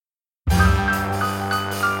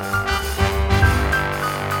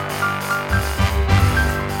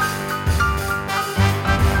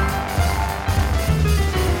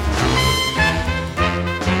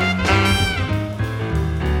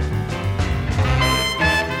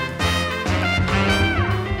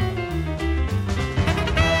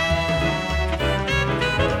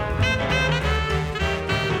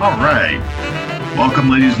All right. Welcome,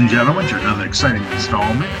 ladies and gentlemen, to another exciting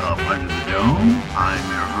installment of Under the Dome. I'm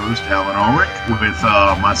your host, Alan Ulrich, with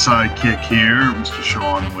my sidekick here, Mr.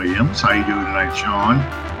 Sean Williams. How you doing tonight, Sean?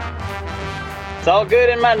 It's all good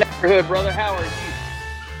in my neighborhood, brother. How are you?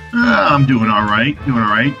 I'm doing all right.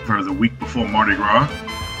 For the week before Mardi Gras.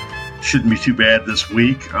 Shouldn't be too bad this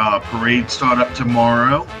week. Parades start up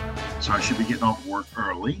tomorrow, so I should be getting off work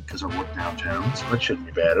early because I work downtown, so that shouldn't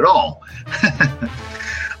be bad at all.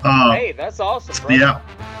 Hey, that's awesome, bro. Yeah.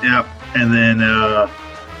 And then,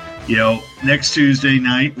 next Tuesday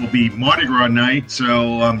night will be Mardi Gras night,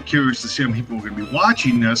 so I'm curious to see how many people are going to be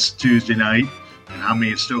watching us Tuesday night and how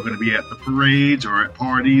many are still going to be at the parades or at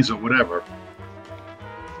parties or whatever.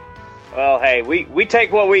 Well, hey, we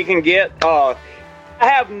take what we can get. I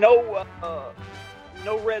have no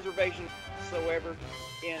reservation whatsoever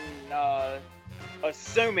in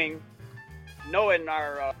assuming, knowing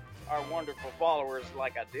our wonderful followers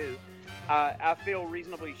like I do, I feel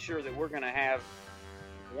reasonably sure that we're going to have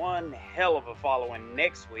one hell of a following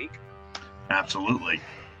next week. Absolutely.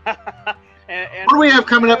 and what do we have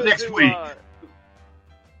coming up next week?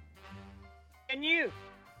 And you.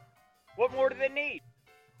 What more do they need?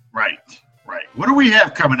 Right. What do we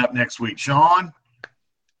have coming up next week, Sean?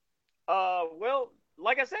 Well,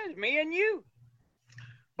 like I said, it's me and you.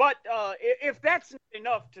 But if that's not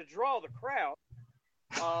enough to draw the crowd,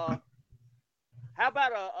 how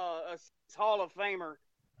about a Hall of Famer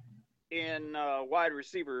in wide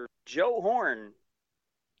receiver, Joe Horn?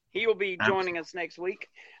 He will be joining us next week.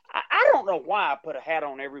 I don't know why I put a hat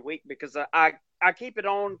on every week because I keep it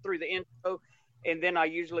on through the intro, and then I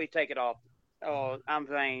usually take it off. Oh, I'm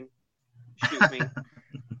vain. Shoot me.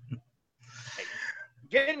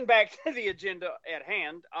 Getting back to the agenda at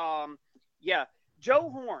hand, Joe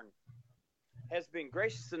Horn has been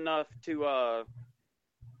gracious enough to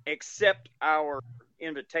accept our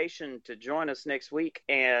invitation to join us next week.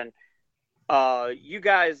 And you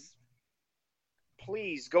guys,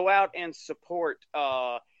 please go out and support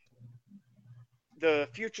the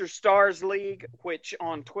Future Stars League, which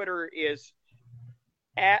on Twitter is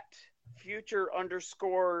at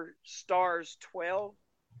Future_Stars12,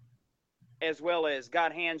 as well as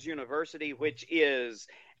Got Hands University, which is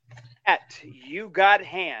at You Got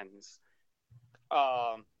Hands.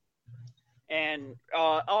 And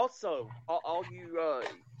also, all you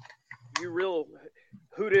real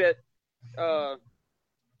Houdat,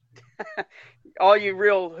 all you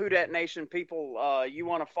real Houdat Nation people, you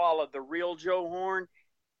want to follow the real Joe Horn?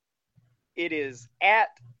 It is at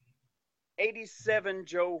 87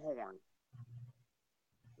 Joe Horn.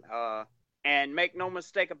 And make no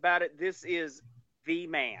mistake about it, this is the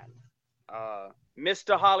man,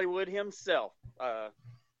 Mr. Hollywood himself.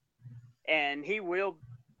 And he will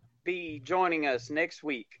be joining us next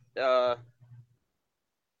week. I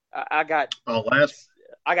got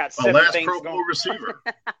seven things Pro Bowl going. receiver.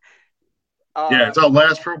 It's our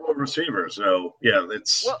last Pro Bowl receiver. So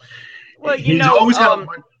it's well, he's always got.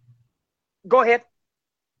 Go ahead.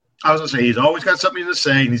 I was going to say, he's always got something to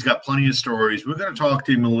say, and he's got plenty of stories. We're going to talk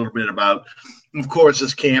to him a little bit about, of course,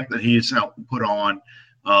 this camp that he's helped put on,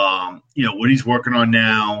 what he's working on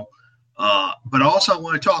now. But also I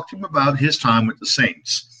want to talk to him about his time with the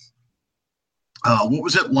Saints. What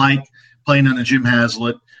was it like playing under Jim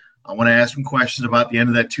Haslett? I want to ask him questions about the end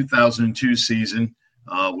of that 2002 season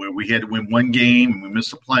where we had to win one game and we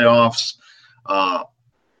missed the playoffs.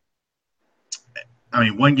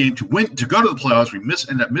 One game to go to the playoffs. We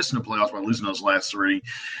ended up missing the playoffs by losing those last three.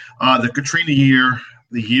 The Katrina year,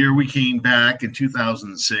 the year we came back in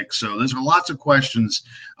 2006. So there's lots of questions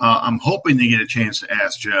I'm hoping to get a chance to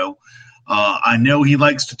ask Joe. I know he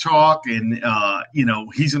likes to talk, and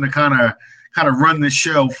he's going to kind of run this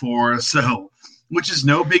show for us. So, which is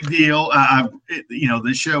no big deal.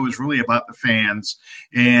 This show is really about the fans,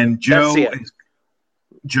 and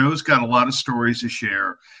Joe's got a lot of stories to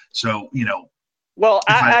share. So, Well,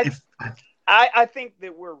 I think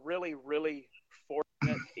that we're really, really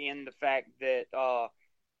fortunate in the fact that,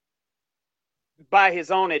 by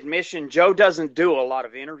his own admission, Joe doesn't do a lot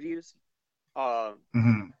of interviews.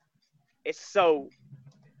 It's so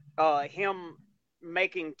him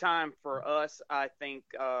making time for us, I think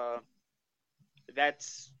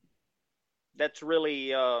that's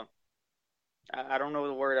really I don't know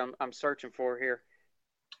the word I'm searching for here.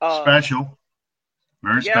 Special,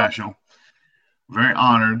 very special. Very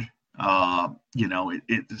honored.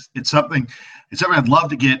 It's something I'd love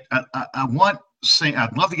to get. I'd love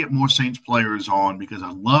to get more Saints players on because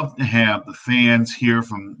I'd love to have the fans hear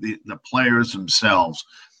from the players themselves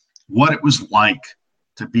what it was like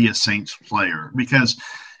to be a Saints player. Because,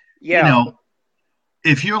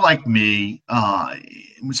 if you're like me,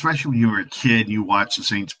 especially when you were a kid, you watched the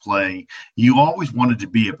Saints play, you always wanted to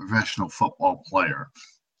be a professional football player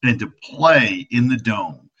and to play in the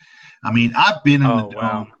dome. I mean, I've been in the dome.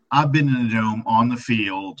 Wow. I've been in the dome on the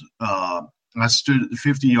field. I stood at the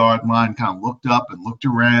 50-yard line, kind of looked up and looked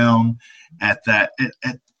around at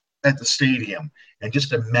at the stadium, and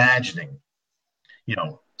just imagining,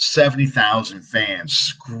 70,000 fans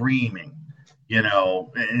screaming,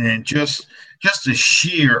 and just the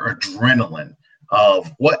sheer adrenaline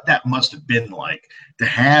of what that must have been like to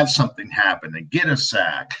have something happen, to get a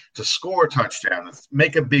sack, to score a touchdown, to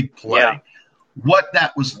make a big play. Yeah. What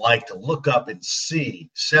that was like to look up and see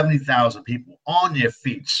 70,000 people on their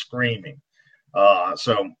feet screaming.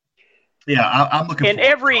 So, yeah, I'm looking and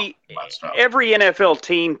forward to every NFL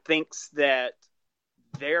team thinks that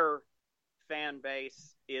their fan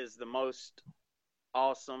base is the most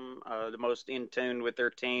awesome, the most in tune with their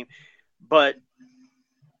team. But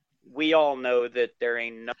we all know that there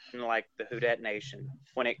ain't nothing like the Who Dat Nation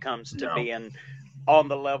when it comes to being on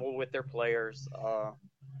the level with their players.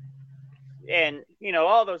 And,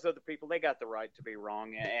 all those other people, they got the right to be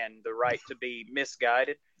wrong and the right to be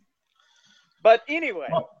misguided. But anyway,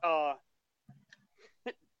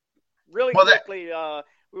 really quickly,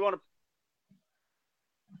 we want to.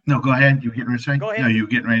 No, go ahead. You getting ready to say? Go ahead. No, you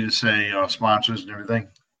getting ready to say sponsors and everything?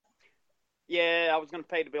 Yeah, I was going to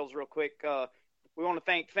pay the bills real quick. We want to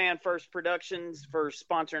thank Fan First Productions for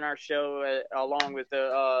sponsoring our show, along with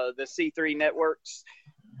the C3 Networks.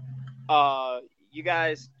 You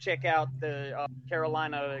guys check out the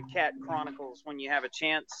Carolina Cat Chronicles when you have a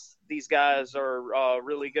chance. These guys are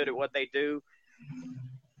really good at what they do,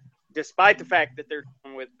 despite the fact that they're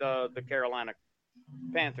with the Carolina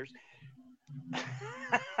Panthers.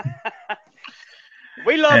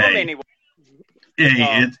 We love them anyway.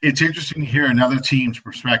 Hey, it's interesting to hear another team's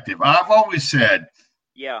perspective. I've always said,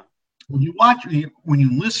 when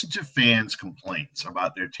you listen to fans' complaints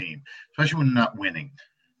about their team, especially when they're not winning,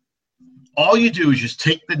 all you do is just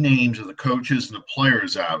take the names of the coaches and the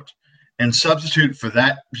players out and substitute for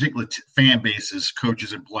that particular fan base's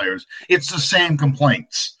coaches and players. It's the same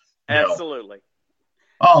complaints. Absolutely.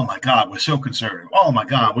 Oh, my God, we're so conservative. Oh, my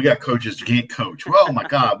God, we got coaches who can't coach. Oh, my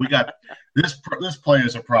God, we got this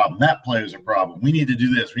player's a problem. That player's a problem. We need to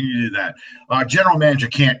do this. We need to do that. Our general manager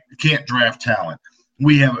can't draft talent.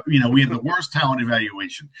 We have the worst talent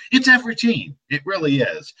evaluation. It's every team. It really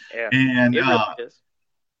is. Yeah, and it really is.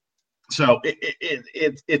 So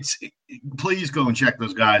it's please go and check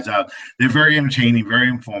those guys out. They're very entertaining, very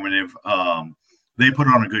informative. They put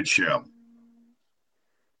on a good show.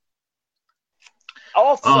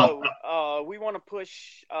 Also, we want to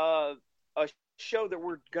push a show that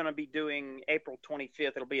we're going to be doing April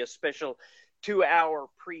 25th. It'll be a special 2-hour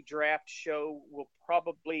pre-draft show. We'll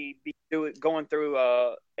probably be going through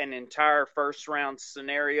an entire first-round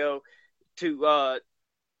scenario to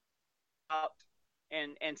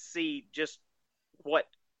and see just what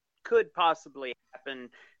could possibly happen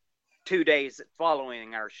 2 days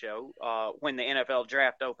following our show when the NFL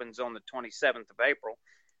draft opens on the 27th of April.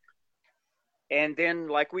 And then,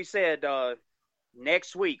 like we said,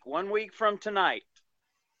 next week, 1 week from tonight,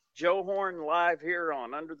 Joe Horn live here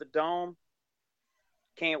on Under the Dome.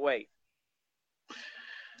 Can't wait.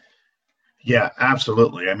 Yeah,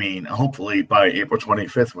 absolutely. I mean, hopefully by April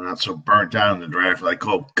 25th, we're not so burnt down in the draft. Like,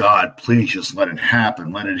 oh, God, please just let it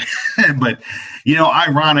happen. Let it. But,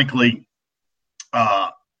 ironically,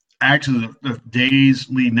 actually the days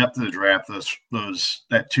leading up to the draft,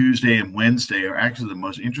 that Tuesday and Wednesday are actually the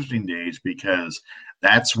most interesting days because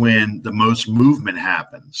that's when the most movement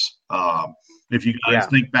happens. If you guys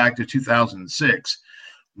think back to 2006,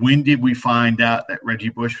 when did we find out that Reggie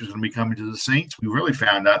Bush was going to be coming to the Saints? We really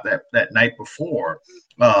found out that night before.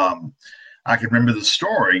 I can remember the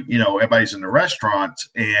story. Everybody's in the restaurant,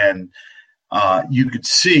 and you could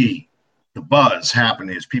see the buzz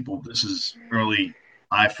happening as people. This is early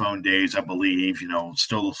iPhone days, I believe.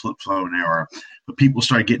 Still the flip phone era, but people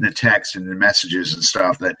started getting the text and the messages and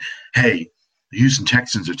stuff that, hey, the Houston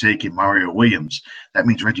Texans are taking Mario Williams. That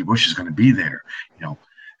means Reggie Bush is going to be there.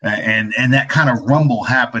 And that kind of rumble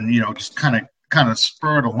happened, just kind of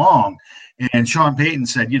spurred along. And Sean Payton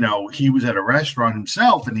said, he was at a restaurant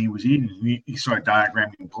himself and he was eating. He started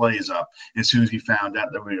diagramming plays up as soon as he found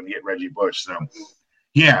out that we were going to get Reggie Bush. So,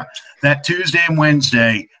 yeah, that Tuesday and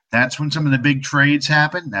Wednesday, that's when some of the big trades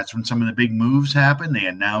happen. That's when some of the big moves happen. They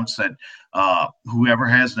announced that whoever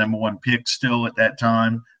has the number one pick still at that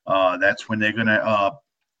time, that's when they're going to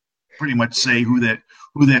pretty much say who that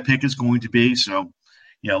pick is going to be. So,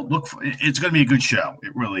 it's going to be a good show.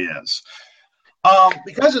 It really is.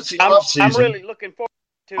 Because it's the off season. I'm really looking forward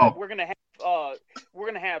to it. We're going to have we're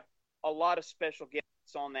going to have a lot of special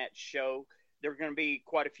guests on that show. There are going to be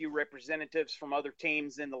quite a few representatives from other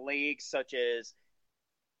teams in the league, such as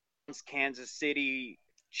Kansas City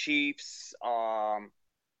Chiefs,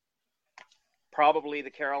 probably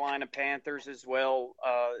the Carolina Panthers as well.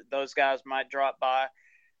 Those guys might drop by.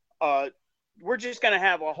 We're just going to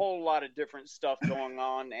have a whole lot of different stuff going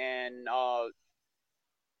on, and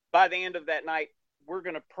by the end of that night, we're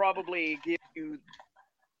going to probably give you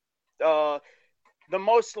the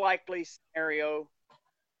most likely scenario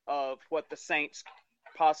of what the Saints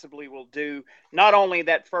possibly will do, not only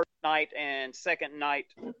that first night and second night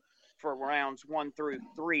for rounds 1 through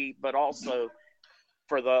 3, but also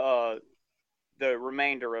for the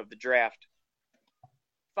remainder of the draft.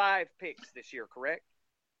 5 picks this year, correct?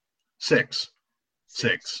 Six.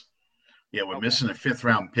 Yeah, we're missing a 5th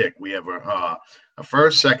round pick. We have a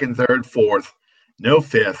first, second, third, fourth, no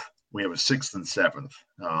 5th. We have a 6th and 7th.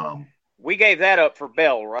 We gave that up for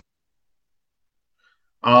Bell, right?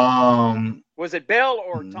 Was it Bell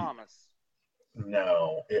or Thomas?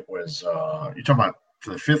 No, it was. You're talking about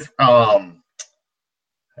for the 5th.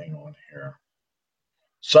 Hang on here.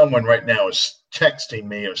 Someone right now is texting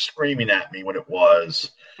me or screaming at me what it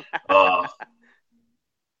was.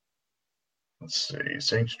 Let's see,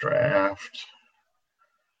 Saints draft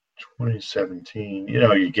 2017. You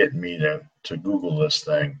know, you're getting me to Google this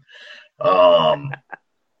thing.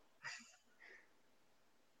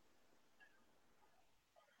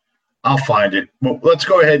 I'll find it. Well, let's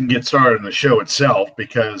go ahead and get started on the show itself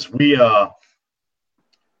because we here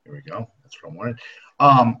we go. That's what I wanted.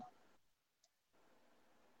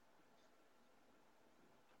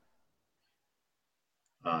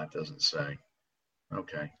 It doesn't say.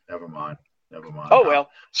 Okay, never mind. Oh well.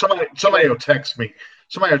 Somebody will text me.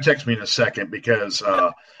 Somebody will text me in a second because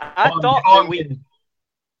I thought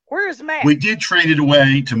where is Matt? We did trade it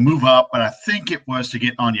away to move up, but I think it was to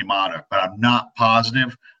get Onyemata, but I'm not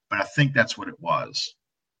positive. But I think that's what it was.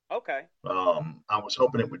 Okay. I was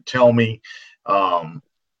hoping it would tell me,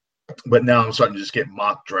 but now I'm starting to just get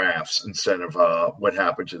mock drafts instead of what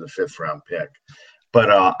happened to the 5th round pick. But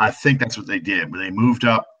I think that's what they did. But they moved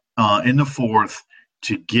up in the 4th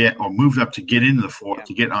to get into the 4th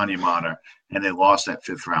to get Onyemata, and they lost that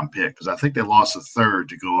 5th round pick because I think they lost the 3rd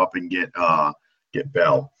to go up and get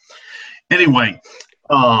Bell. Anyway,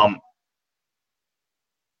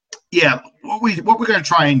 yeah, what we're going to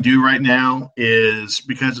try and do right now is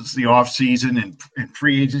because it's the off season and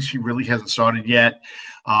free agency really hasn't started yet.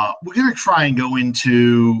 We're going to try and go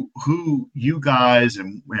into who you guys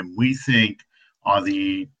and we think are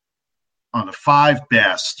the 5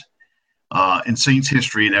 best in Saints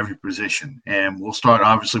history at every position, and we'll start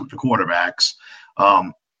obviously with the quarterbacks.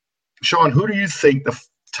 Sean, who do you think the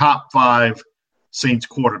top 5 Saints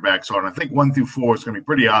quarterbacks are? And I think 1 through 4 is going to be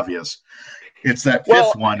pretty obvious. It's that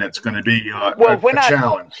 5th one that's going to be a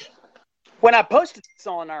challenge. When I posted this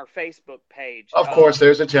on our Facebook page, of course,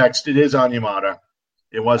 there's a text. It is Onyemata.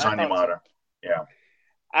 It was Onyemata. So. Yeah.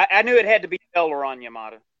 I knew it had to be Bell or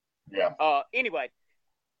Onyemata. Yeah. Anyway,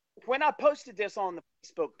 when I posted this on the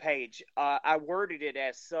Facebook page, I worded it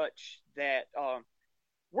as such that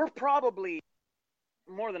we're probably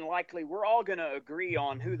more than likely we're all going to agree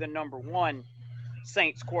on who the number 1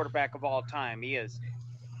 Saints quarterback of all time is.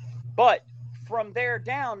 But from there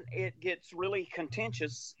down, it gets really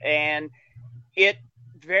contentious, and it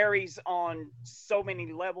varies on so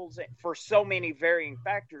many levels for so many varying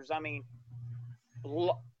factors. I mean,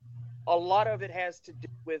 a lot of it has to do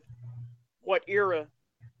with what era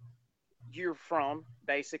you're from,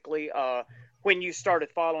 basically. When you started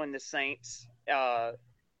following the Saints,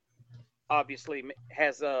 obviously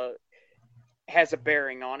has a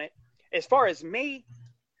bearing on it. As far as me,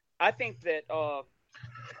 I think that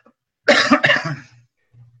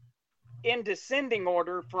in descending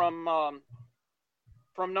order from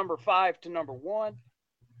number 5 to number 1,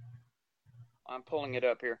 I'm pulling it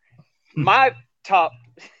up here. My top,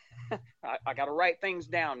 I got to write things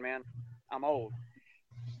down, man. I'm old.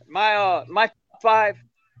 My top 5,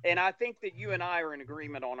 and I think that you and I are in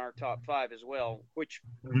agreement on our top 5 as well, which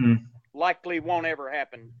likely won't ever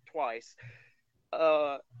happen twice.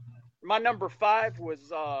 My number 5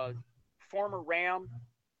 was former Ram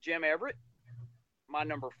Jim Everett. My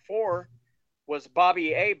number 4 was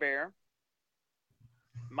Bobby Hebert.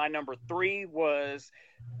 My number 3 was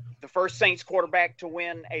the first Saints quarterback to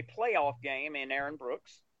win a playoff game in Aaron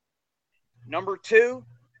Brooks. Number 2,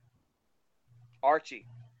 Archie.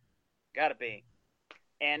 Gotta be.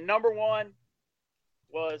 And number 1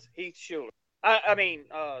 was Heath Schuler.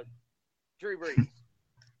 Drew Brees.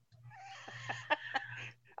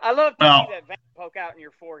 I love to see that vein poke out in your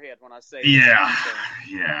forehead when I say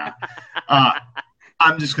yeah. Uh,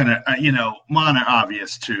 I'm just gonna, mine are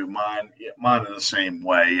obvious too. Mine are the same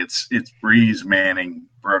way. It's Breeze, Manning,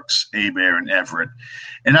 Brooks, Abear, and Everett,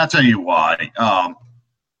 and I'll tell you why.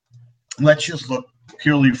 Let's just look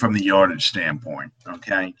purely from the yardage standpoint.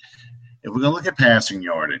 Okay, if we're gonna look at passing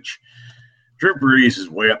yardage, Drew Brees is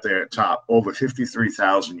way up there at top, over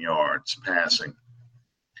 53,000 yards passing.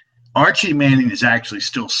 Archie Manning is actually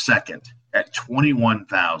still second at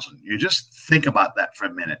 21,000. You just think about that for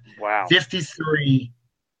a minute. Wow. 53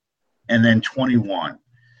 and then 21.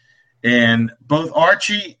 And both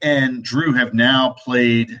Archie and Drew have now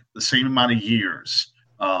played the same amount of years,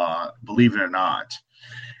 believe it or not.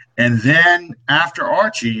 And then after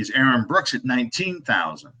Archie is Aaron Brooks at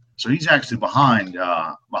 19,000. So he's actually behind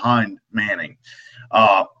Manning.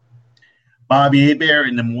 Bobby Abear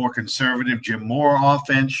in the more conservative Jim Moore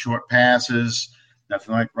offense, short passes,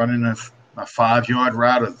 nothing like running a 5-yard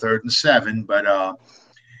route or 3rd and 7, but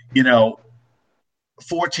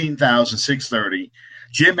 14,630.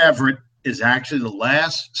 Jim Everett is actually the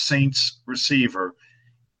last Saints receiver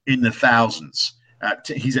in the thousands.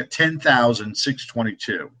 He's at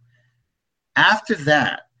 10,622. After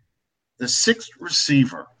that, the sixth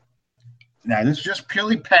receiver, now this is just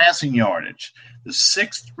purely passing yardage, the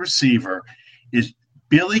sixth receiver is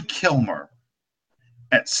Billy Kilmer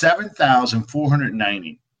at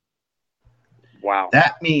 7,490. Wow.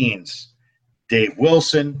 That means Dave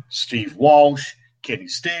Wilson, Steve Walsh, Kenny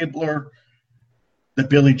Stabler, the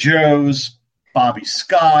Billy Joes, Bobby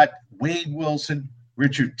Scott, Wade Wilson,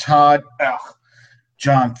 Richard Todd,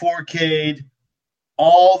 John Fourcade,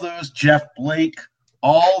 all those, Jeff Blake,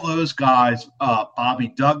 all those guys, Bobby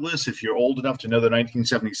Douglas, if you're old enough to know the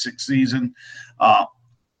 1976 season,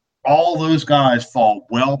 all those guys fall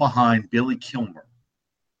well behind Billy Kilmer,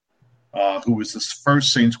 who was the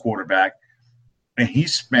first Saints quarterback, and he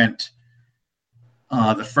spent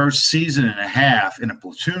the first season and a half in a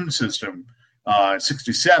platoon system,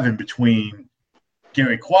 67, between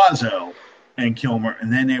Gary Quazzo and Kilmer,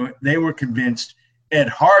 and then they were convinced Ed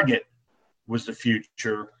Hargett was the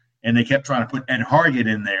future, and they kept trying to put Ed Hargett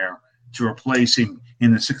in there to replace him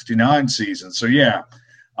in the 69 season. So, yeah,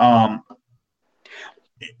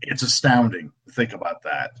 it's astounding to think about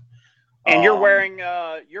that. And you're wearing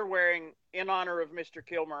in honor of Mr.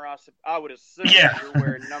 Kilmer. I would assume you're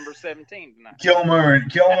wearing number 17 tonight. Kilmer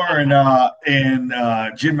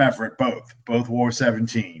and Jim Everett both wore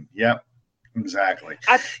 17. Yep, exactly.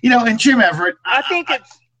 And Jim Everett. I think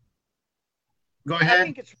it's. Go ahead. I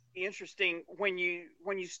think it's really interesting when you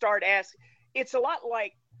start asking. It's a lot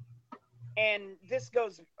like, and this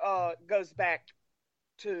goes back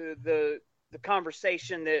to the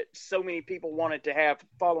conversation that so many people wanted to have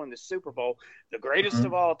following the Super Bowl, the greatest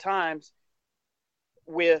of all times,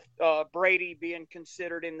 with Brady being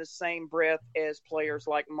considered in the same breath as players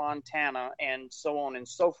like Montana and so on and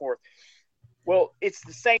so forth. Well, it's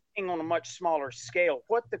the same thing on a much smaller scale.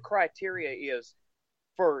 What the criteria is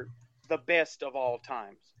for the best of all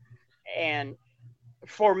times. And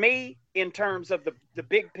for me, in terms of the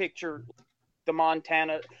big picture, the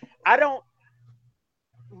Montana,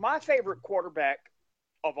 my favorite quarterback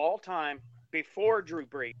of all time before Drew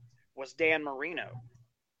Brees was Dan Marino.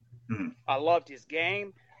 I loved his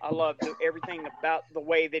game. I loved everything about the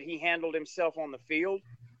way that he handled himself on the field.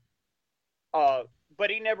 But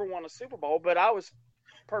he never won a Super Bowl, but I was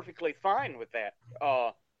perfectly fine with that.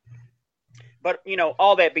 But,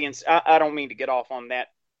 all that being said, I don't mean to get off on that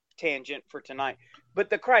tangent for tonight. But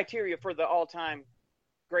the criteria for the all-time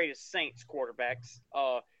greatest Saints quarterbacks,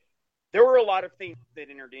 there were a lot of things that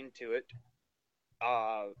entered into it.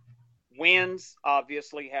 Wins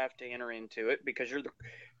obviously have to enter into it because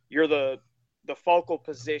you're the focal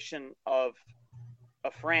position of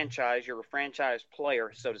a franchise. You're a franchise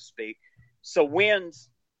player, so to speak. So wins,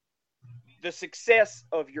 the success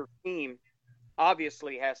of your team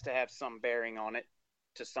obviously has to have some bearing on it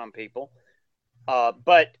to some people.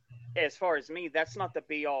 But as far as me, that's not the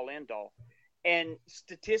be-all, end-all. And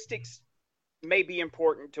statistics may be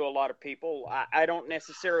important to a lot of people. I don't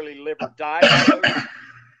necessarily live or die by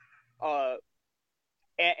those.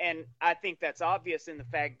 And I think that's obvious in the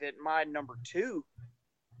fact that my number 2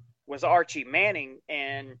 was Archie Manning.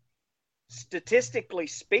 And statistically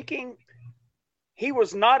speaking, he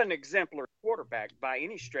was not an exemplary quarterback by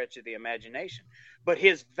any stretch of the imagination. But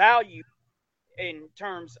his value in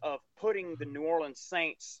terms of putting the New Orleans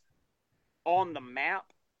Saints on the map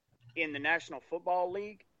in the National Football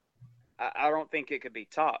League, I don't think it could be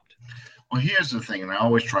topped. Well, here's the thing, and I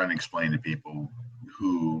always try and explain to people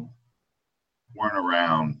who weren't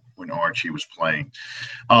around when Archie was playing.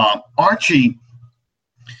 Archie,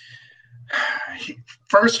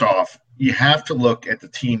 first off, you have to look at the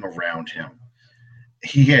team around him.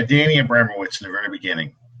 He had Danny Abramowitz in the very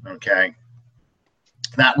beginning, okay?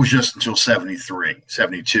 That was just until 73,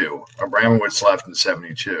 72. Abramowitz left in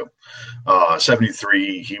 72.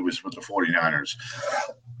 73, he was with the 49ers.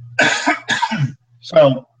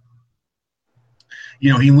 So,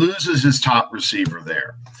 he loses his top receiver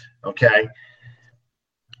there, okay?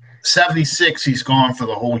 76, he's gone for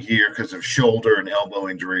the whole year because of shoulder and elbow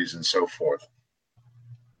injuries and so forth.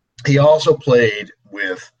 He also played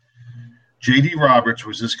with J.D. Roberts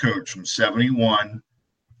was his coach from 71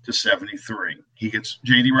 to 73.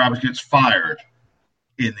 J.D. Roberts gets fired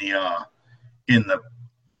in the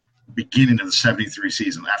beginning of the 73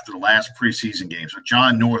 season after the last preseason game. So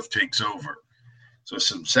John North takes over. So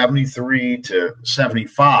from 73 to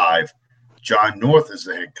 75, John North is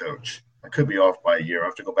the head coach. I could be off by a year. I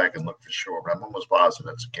have to go back and look for sure, but I'm almost positive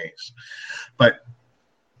that's the case. But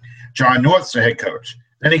John North's the head coach.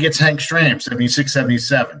 Then he gets Hank Stram, 76,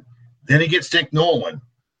 77. Then he gets Dick Nolan,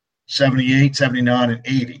 78, 79, and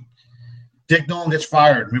 80. Dick Nolan gets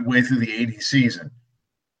fired midway through the 80 season.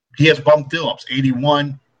 He has Bum Phillips,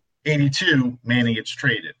 81, 82. Manning gets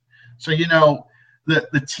traded. So,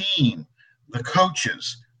 the team, the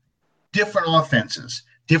coaches, different offenses,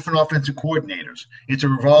 different offensive coordinators. It's a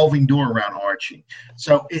revolving door around Archie.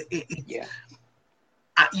 So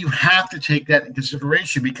you have to take that into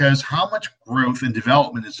consideration, because how much growth and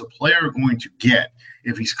development is the player going to get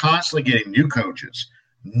if he's constantly getting new coaches,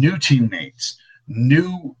 new teammates,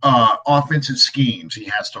 new offensive schemes he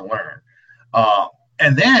has to learn.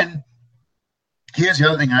 And then here's the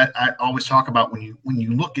other thing I always talk about when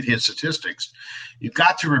you look at his statistics. You've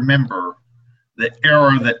got to remember the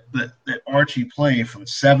era that Archie played from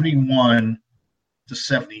 71 to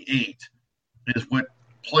 78 is what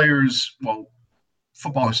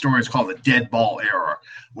football historians call the dead ball era,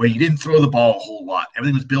 where you didn't throw the ball a whole lot.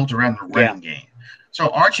 Everything was built around the running game. So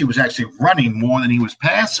Archie was actually running more than he was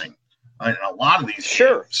passing in a lot of these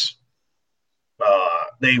games.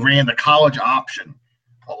 They ran the college option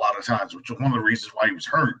a lot of times, which was one of the reasons why he was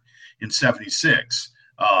hurt in 76.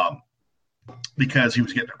 Because he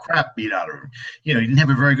was getting the crap beat out of him. He didn't have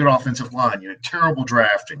a very good offensive line. You had terrible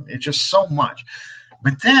drafting. It's just so much.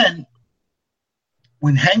 But then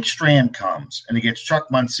when Hank Stram comes and he gets Chuck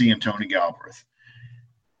Muncie and Tony Galbraith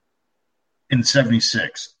in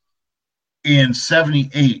 76, in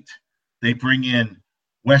 78, they bring in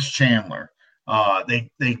Wes Chandler.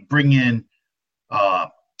 They bring in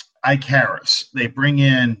Ike Harris. They bring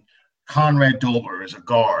in Conrad Dobler as a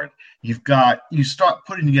guard. You start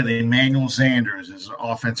putting together Emmanuel Sanders as an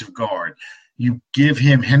offensive guard. You give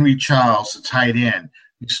him Henry Childs, the tight end.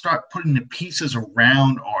 You start putting the pieces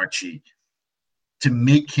around Archie to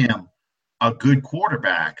make him a good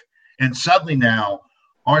quarterback. And suddenly now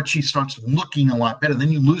Archie starts looking a lot better.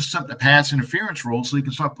 Then you lose some of the pass interference rules, so you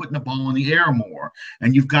can start putting the ball in the air more.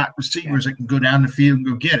 And you've got receivers that can go down the field and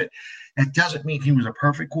go get it. That doesn't mean he was a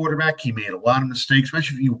perfect quarterback. He made a lot of mistakes,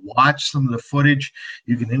 especially if you watch some of the footage.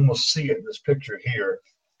 You can almost see it in this picture here.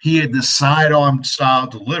 He had this sidearm style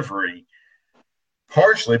delivery,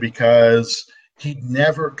 partially because he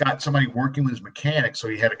never got somebody working with his mechanics, so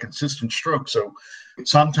he had a consistent stroke. So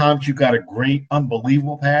sometimes you got a great,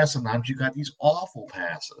 unbelievable pass, sometimes you got these awful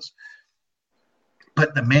passes.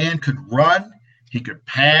 But the man could run, he could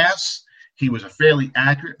pass. He was a fairly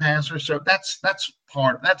accurate passer, so that's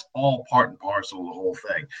all part and parcel of the whole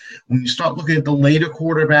thing. When you start looking at the later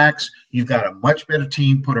quarterbacks, you've got a much better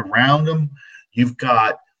team put around them. You've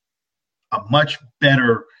got a much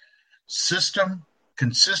better system,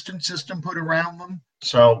 consistent system put around them.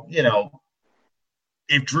 So,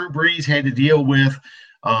 if Drew Brees had to deal with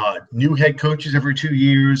new head coaches every 2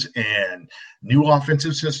 years and new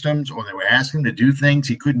offensive systems, or they were asking him to do things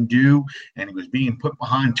he couldn't do, and he was being put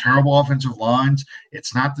behind terrible offensive lines,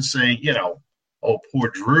 it's not to say, oh, poor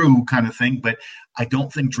Drew kind of thing, but I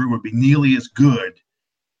don't think Drew would be nearly as good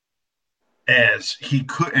as he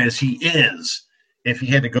is if he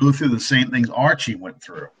had to go through the same things Archie went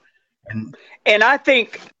through. And I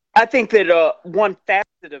think that one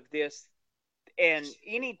facet of this, and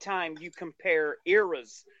anytime you compare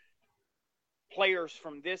eras, players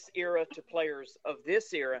from this era to players of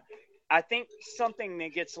this era, I think something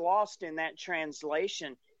that gets lost in that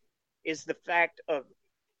translation is the fact of,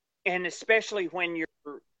 and especially when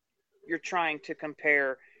you're trying to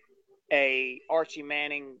compare a Archie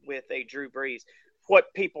Manning with a Drew Brees,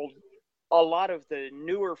 a lot of the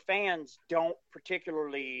newer fans don't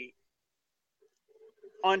particularly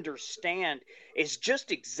understand is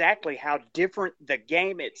just exactly how different the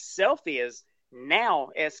game itself is now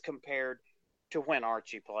as compared to when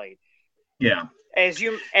Archie played. Yeah. As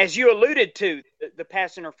you alluded to, the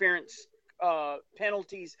pass interference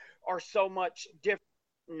penalties are so much different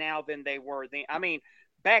now than they were then. I mean,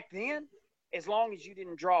 back then, as long as you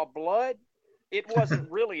didn't draw blood, it wasn't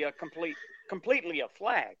really completely a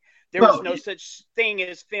flag. There was no such thing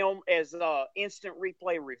as instant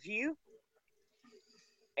replay review,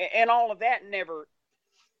 and all of that never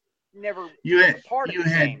was a part of the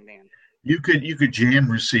game then. You could jam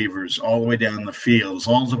receivers all the way down the field as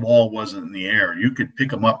long as the ball wasn't in the air. You could pick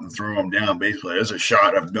them up and throw them down. Basically, there's a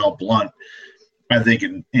shot of Mel Blount. I think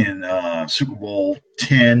in Super Bowl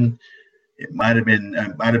 10, it might have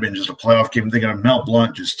been just a playoff game. I'm thinking of Mel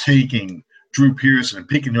Blount just taking Drew Pearson and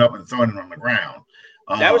picking him up and throwing him on the ground.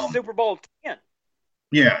 That was Super Bowl 10.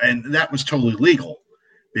 Yeah, and that was totally legal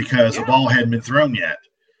because the ball hadn't been thrown yet.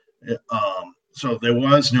 So there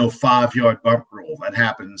was no 5-yard bump rule. That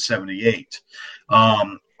happened in 78.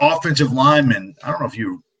 Offensive linemen, I don't know if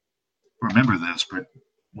you remember this, but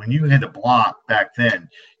when you had to block back then,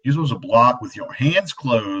 you're supposed to block with your hands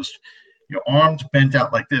closed, your arms bent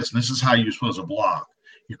out like this, and this is how you're supposed to block.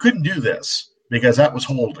 You couldn't do this because that was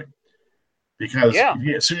holding. Because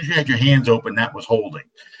as soon as you had your hands open, that was holding.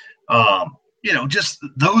 Just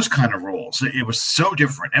those kind of rules. It was so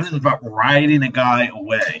different. Everything was about riding a guy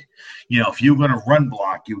away. If you were going to run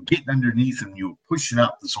block, you were getting underneath him, you were pushing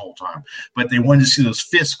up this whole time. But they wanted to see those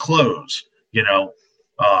fists close. You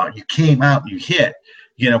came out, you hit,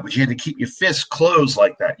 but you had to keep your fists closed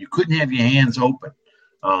like that. You couldn't have your hands open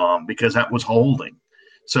because that was holding.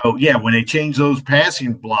 So, when they changed those pass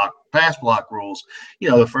block rules,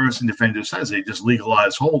 the first thing defender says they just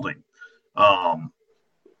legalize holding.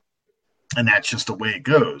 And that's just the way it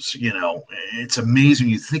goes. It's amazing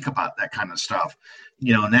you think about that kind of stuff.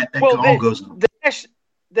 And that all goes.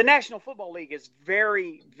 The National Football League is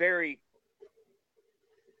very, very,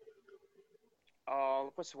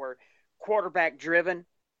 what's the word? Quarterback driven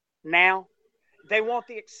now. They want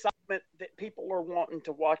the excitement that people are wanting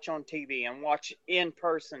to watch on TV and watch in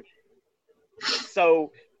person.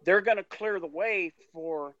 So they're going to clear the way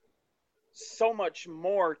for so much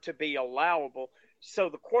more to be allowable. So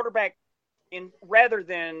the quarterback, rather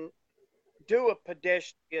than do a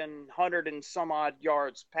pedestrian 100 and some odd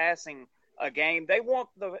yards passing a game, they want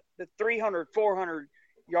the 300, 400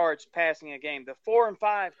 yards passing a game, the 4 and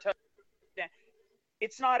 5 touchdowns.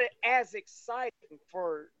 It's not as exciting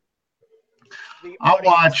for the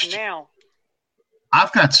audience now.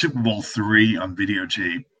 I've got Super Bowl 3 on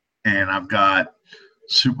videotape, and I've got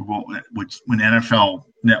Super Bowl, when NFL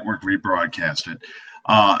Network rebroadcast it.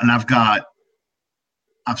 And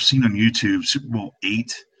I've seen on YouTube Super Bowl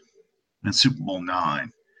 8 and Super Bowl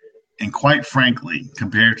 9. And quite frankly,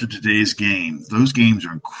 compared to today's game, those games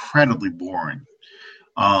are incredibly boring.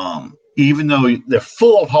 Even though they're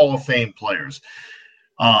full of Hall of Fame players.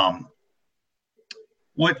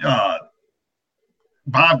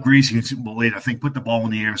 Bob Greasy in Super Bowl 8, I think, put the ball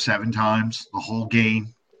in the air 7 times, the whole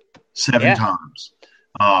game, 7 times.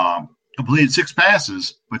 Completed 6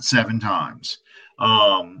 passes, but 7 times.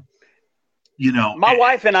 My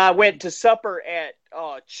wife and I went to supper at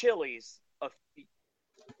Chili's a few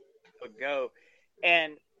years ago,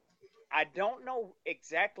 and I don't know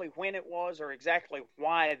exactly when it was or exactly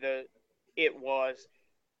why it was,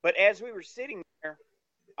 but as we were sitting there,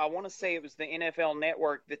 I want to say it was the NFL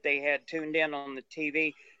Network that they had tuned in on the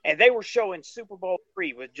TV, and they were showing Super Bowl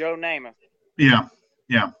 3 with Joe Namath. Yeah.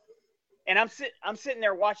 And I'm sitting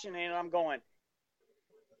there watching it, and I'm going,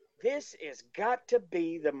 this has got to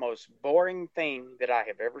be the most boring thing that I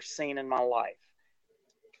have ever seen in my life.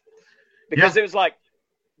 Because it was like,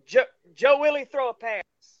 Joe Willie, throw a pass.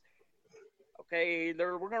 Okay,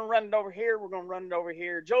 we're going to run it over here. We're going to run it over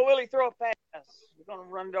here. Joe Willie, throw a pass. We're going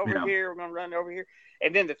to run it over here. We're going to run it over here.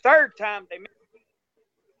 And then the third time, they messed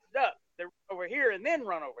up. They run over here and then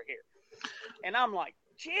run over here. And I'm like,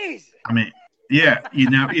 Jesus. I mean,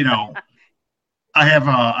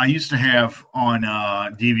 I used to have on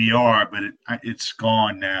DVR, but it's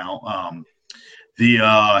gone now. The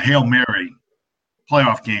Hail Mary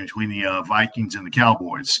playoff game between the Vikings and the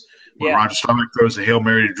Cowboys, where Roger Staubach throws the Hail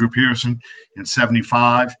Mary to Drew Pearson in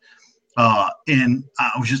 75. And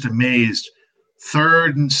I was just amazed.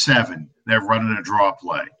 3rd and 7, they're running a draw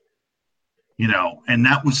play, and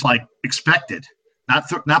that was like expected. Not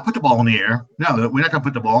put the ball in the air. No, we're not going to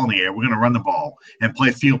put the ball in the air. We're going to run the ball and play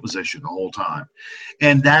field position the whole time.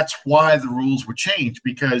 And that's why the rules were changed,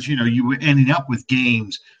 because, you were ending up with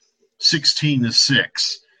games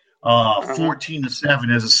 16-6, 14-7.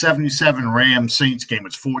 There's a 77 Rams Saints game.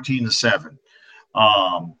 It's 14-7.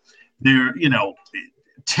 They're,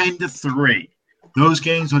 10-3. Those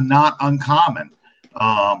games are not uncommon.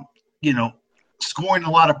 Scoring a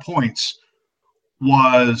lot of points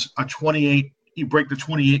was a 28, you break the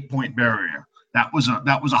 28-point barrier. That was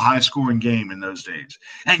a high-scoring game in those days.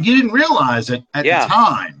 And you didn't realize it at the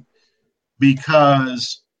time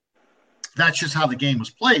because that's just how the game was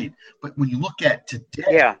played. But when you look at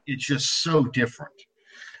today, it's just so different.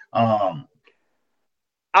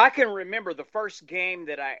 I can remember the first game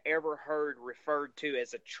that I ever heard referred to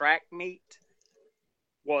as a track meet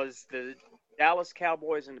was the Dallas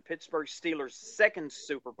Cowboys and the Pittsburgh Steelers' second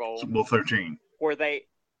Super Bowl. Super Bowl 13. Where the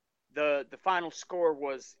final score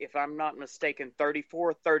was, if I'm not mistaken,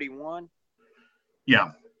 34-31.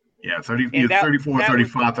 Yeah. Yeah, 34,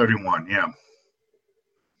 35, 31. Yeah.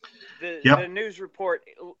 The news report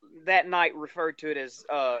that night referred to it as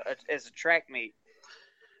a track meet.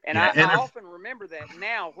 And I often remember that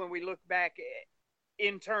now when we look back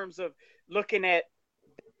in terms of looking at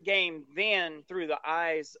the game then through the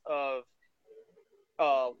eyes of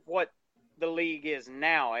what the league is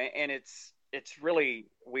now. And it's really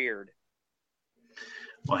weird.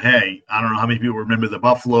 Well, hey, I don't know how many people remember the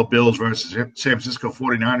Buffalo Bills versus San Francisco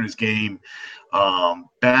 49ers game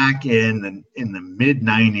back in the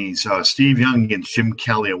mid-'90s. Steve Young against Jim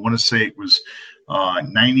Kelly. I want to say it was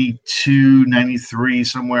 92, 93,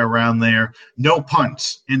 somewhere around there. No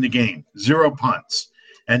punts in the game. 0 punts.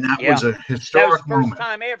 And that was a historic moment. That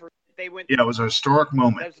was the first time ever they went. Yeah, it was a historic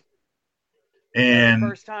moment. That was the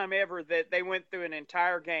first time ever that they went through an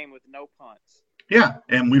entire game with no punts. Yeah,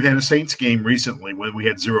 and we've had a Saints game recently where we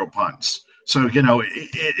had 0 punts. So,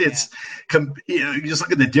 it's just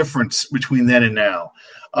look at the difference between then and now.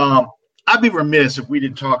 I'd be remiss if we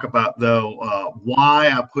didn't talk about, though, why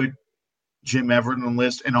I put Jim Everett on the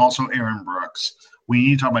list and also Aaron Brooks. We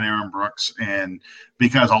need to talk about Aaron Brooks, and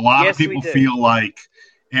because a lot of people feel like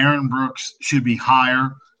Aaron Brooks should be higher,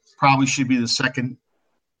 probably should be the second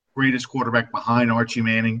greatest quarterback behind Drew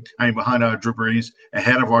Brees,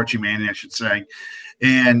 ahead of Archie Manning, I should say.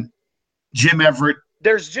 And Jim Everett.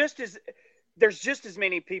 There's just as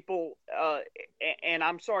many people, and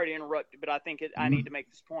I'm sorry to interrupt, but I think I need to make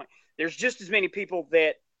this point. There's just as many people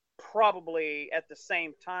that probably at the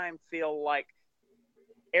same time feel like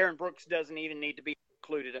Aaron Brooks doesn't even need to be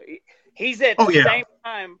included. He's at the same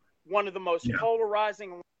time one of the most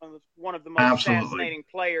polarizing, one of the most fascinating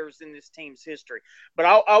players in this team's history. But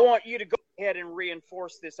I want you to go ahead and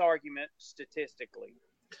reinforce this argument statistically.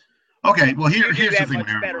 Okay, well, here's the thing with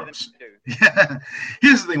Aaron Brooks.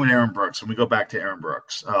 Here's the thing with Aaron Brooks, when we go back to Aaron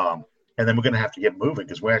Brooks, and then we're going to have to get moving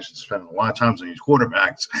because we're actually spending a lot of time on these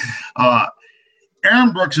quarterbacks.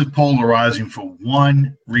 Aaron Brooks is polarizing for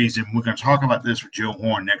one reason. We're going to talk about this with Joe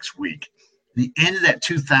Horn next week. The end of that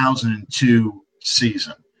 2002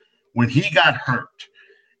 season, when he got hurt,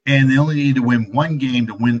 and they only needed to win one game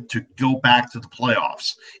to go back to the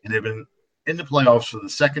playoffs, and they've been in the playoffs for the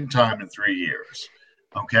second time in 3 years.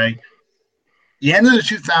 Okay, the end of the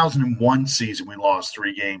 2001 season, we lost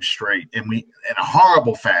 3 games straight, and in a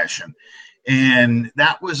horrible fashion. And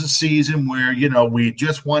that was a season where, we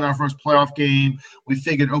just won our first playoff game. We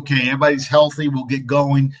figured, okay, everybody's healthy. We'll get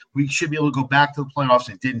going. We should be able to go back to the playoffs.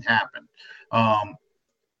 It didn't happen.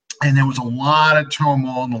 And there was a lot of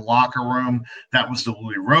turmoil in the locker room. That was the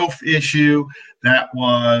Willie Roaf issue. That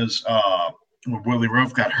was when Willie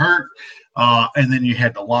Roaf got hurt. And then you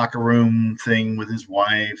had the locker room thing with his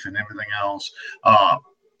wife and everything else.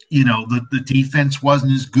 The defense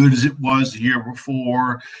wasn't as good as it was the year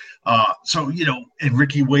before. And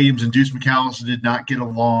Ricky Williams and Deuce McAllister did not get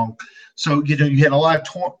along. So, you had a lot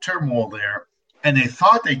of turmoil there. And they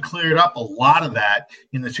thought they cleared up a lot of that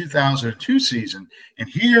in the 2002 season. And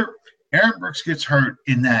here, Aaron Brooks gets hurt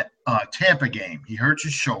in that Tampa game. He hurts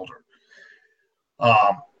his shoulder.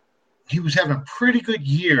 He was having a pretty good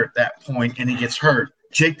year at that point, and he gets hurt.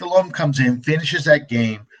 Jake Delhomme comes in, finishes that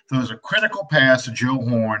game, throws a critical pass to Joe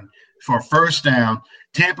Horn for a first down.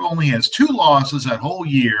 Tampa only has 2 losses that whole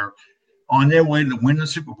year on their way to win the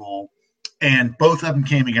Super Bowl, and both of them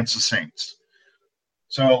came against the Saints.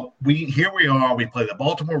 So here we are. We play the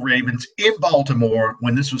Baltimore Ravens in Baltimore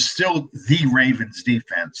when this was still the Ravens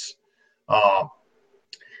defense.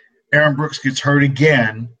 Aaron Brooks gets hurt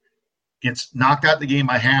again, gets knocked out the game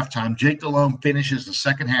by halftime. Jake Delhomme finishes the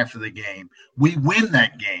second half of the game. We win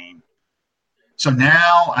that game. So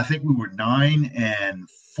now I think we were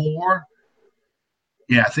 9-4.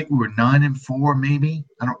 Yeah, I think we were 9-4 maybe.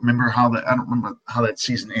 I don't remember how that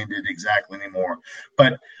season ended exactly anymore.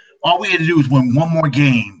 But all we had to do was win one more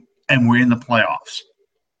game, and we're in the playoffs.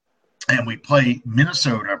 And we play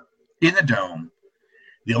Minnesota in the Dome.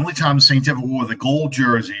 The only time the Saints ever wore the gold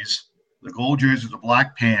jerseys, the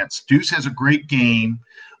black pants. Deuce has a great game,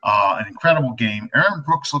 an incredible game. Aaron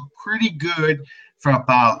Brooks looked pretty good for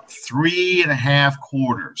about 3.5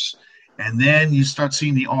 quarters. And then you start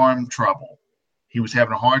seeing the arm trouble. He was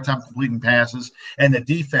having a hard time completing passes, and the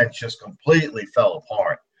defense just completely fell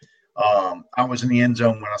apart. I was in the end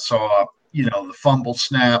zone when I saw, the fumble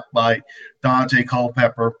snap by Dante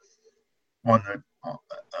Culpepper on the.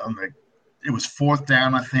 It was fourth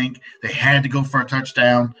down, I think. They had to go for a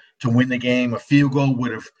touchdown to win the game. A field goal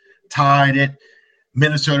would have tied it.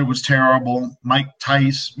 Minnesota was terrible. Mike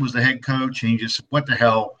Tice was the head coach, and he just said, what the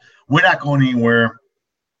hell? We're not going anywhere.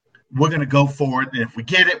 We're going to go for it. And if we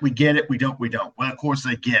get it, we get it. We don't, we don't. Well, of course,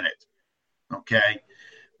 they get it. Okay?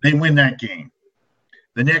 They win that game.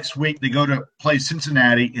 The next week, they go to play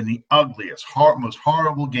Cincinnati in the ugliest, most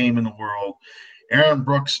horrible game in the world. Aaron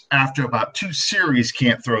Brooks, after about 2 series,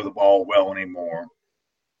 can't throw the ball well anymore.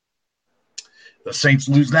 The Saints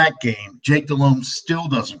lose that game. Jake Delhomme still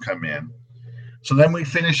doesn't come in. So then we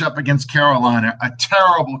finish up against Carolina, a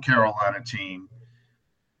terrible Carolina team.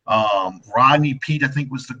 Rodney Peete, I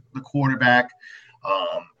think, was the quarterback.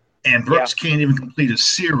 And Brooks can't even complete a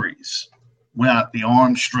series without the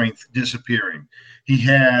arm strength disappearing.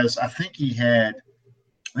 I think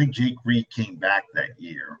Jake Reed came back that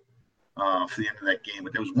year for the end of that game.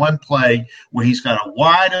 But there was one play where he's got a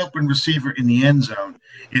wide open receiver in the end zone.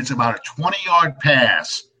 It's about a 20-yard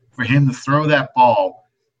pass for him to throw that ball.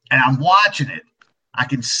 And I'm watching it. I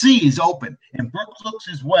can see he's open. And Brooks looks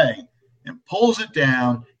his way and pulls it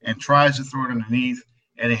down and tries to throw it underneath.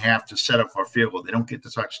 And they have to set up for a field goal. They don't get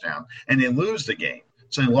the touchdown. And they lose the game.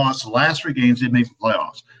 So they lost the last 3 games. They made the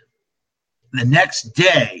playoffs. The next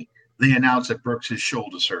day, they announced that Brooks has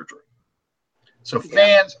shoulder surgery. So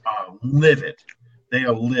fans are livid. They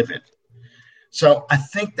are livid. So I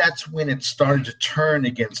think that's when it started to turn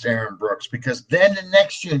against Aaron Brooks, because then the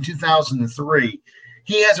next year in 2003,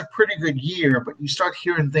 he has a pretty good year, but you start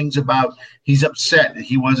hearing things about he's upset that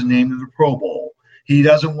he wasn't named to the Pro Bowl. He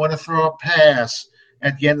doesn't want to throw a pass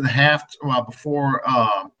at the end of the half, before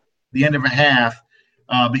the end of a half,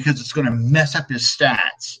 because it's going to mess up his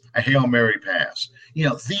stats, a Hail Mary pass.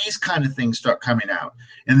 These kind of things start coming out.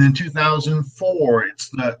 And then 2004, it's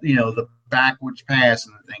the backwards pass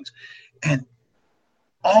and the things. And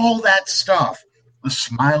all that stuff, the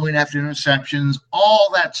smiling after interceptions, all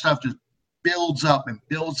that stuff just builds up and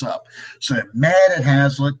builds up. So they're mad at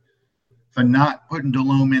Hazlitt for not putting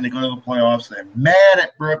Delhomme in to go to the playoffs. They're mad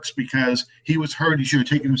at Brooks because he was hurt. He should have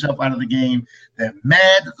taken himself out of the game. They're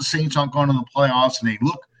mad that the Saints aren't going to the playoffs, and they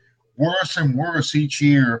look worse and worse each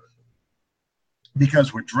year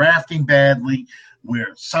because we're drafting badly.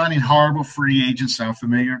 We're signing horrible free agents. Sound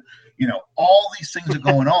familiar? All these things are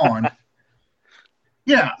going on.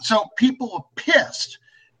 Yeah, so people are pissed.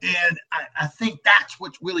 And I think that's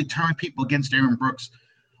what really turned people against Aaron Brooks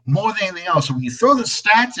more than anything else. So when you throw the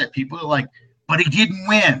stats at people, they're like, but he didn't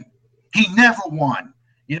win. He never won.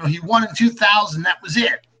 He won in 2000. That was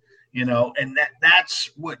it. And that's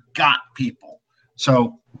what got people.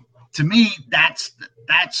 So to me, that's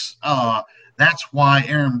why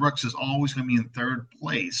Aaron Brooks is always going to be in third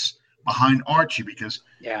place behind Archie, because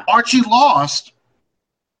Archie lost,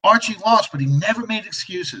 but he never made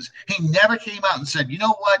excuses. He never came out and said, you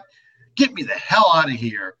know what, get me the hell out of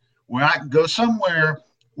here where I can go somewhere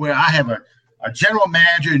where I have a general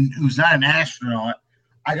manager who's not an astronaut.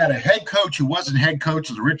 I got a head coach who wasn't head coach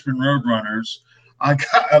of the Richmond Roadrunners. I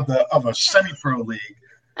got of a semi-pro league.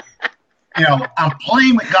 I'm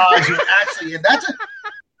playing with guys who actually, and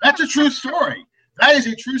that's a true story. That is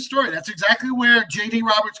a true story. That's exactly where J.D.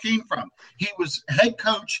 Roberts came from. He was head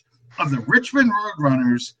coach of the Richmond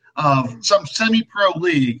Roadrunners of some semi-pro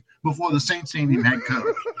league before the Saints named him head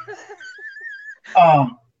coach.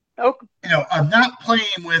 I'm not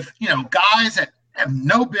playing with, guys that have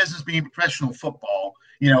no business being professional football.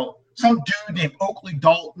 Some dude named Oakley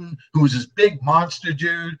Dalton, who was this big monster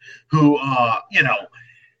dude who, Hank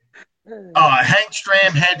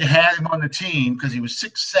Stram had to have him on the team because he was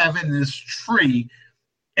 6'7", this tree.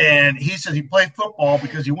 And he said he played football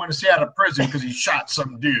because he wanted to stay out of prison because he shot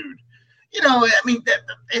some dude.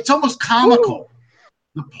 It's almost comical,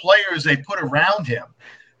 the players they put around him.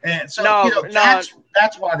 And so,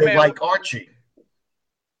 that's why they like Archie.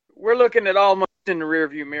 We're looking at almost in the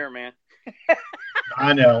rearview mirror, man.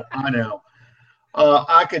 I know.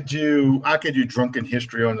 I could do drunken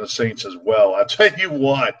history on the Saints as well. I'll tell you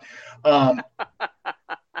what.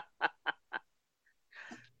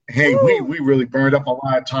 Hey, we really burned up a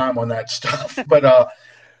lot of time on that stuff. But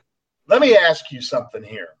let me ask you something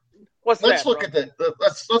here. Let's look at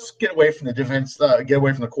let's get away from the defense, get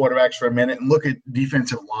away from the quarterbacks for a minute, and look at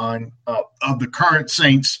defensive line of the current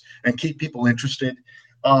Saints and keep people interested.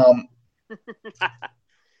 How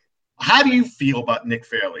do you feel about Nick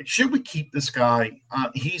Fairley? Should we keep this guy?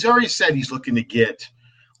 He's already said he's looking to get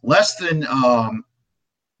less than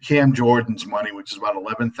Cam Jordan's money, which is about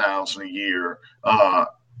 $11,000 a year,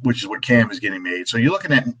 which is what Cam is getting made. So you're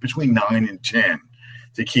looking at between 9 and 10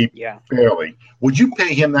 to keep Fairley. Would you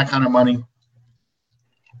pay him that kind of money?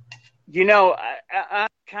 You know, I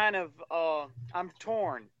kind of I'm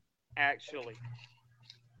torn, actually.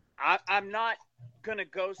 I'm not going to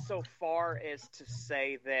go so far as to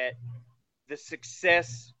say that the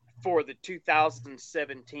success for the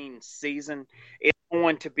 2017 season is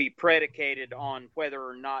going to be predicated on whether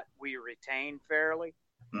or not we retain Fairley.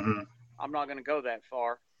 Mm-hmm. I'm not going to go that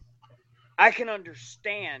far. I can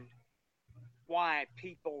understand why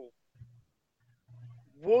people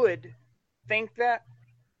would think that,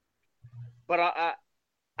 but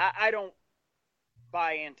I don't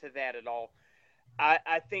buy into that at all.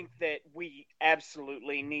 I think that we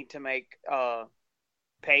absolutely need to make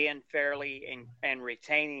paying Fairley and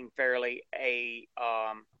retaining Fairley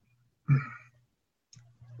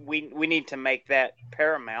we need to make that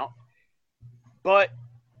paramount. But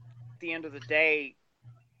at the end of the day,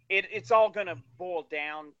 it's all going to boil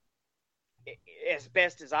down, as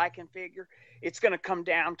best as I can figure, it's going to come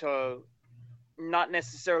down to not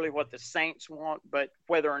necessarily what the Saints want, but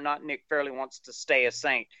whether or not Nick Fairley wants to stay a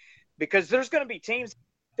Saint. Because there's going to be teams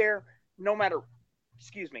there, no matter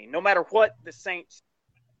what the Saints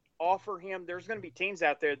offer him, there's going to be teams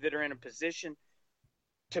out there that are in a position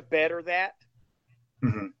to better that.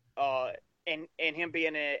 Mm-hmm. And him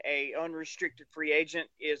being a unrestricted free agent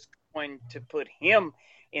is going to put him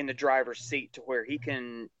in the driver's seat to where he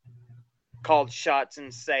can call the shots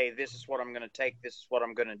and say, this is what I'm going to take, this is what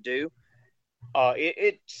I'm going to do.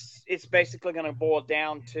 It's basically going to boil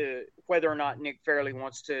down to whether or not Nick Fairley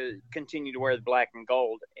wants to continue to wear the black and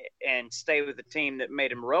gold and stay with the team that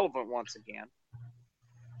made him relevant once again.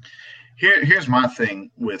 Here's my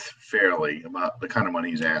thing with Fairley about the kind of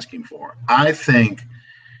money he's asking for. I think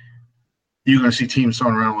you're going to see teams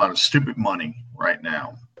throwing around a lot of stupid money right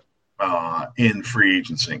now in free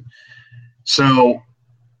agency. So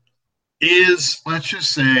let's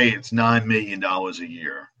just say it's $9 million a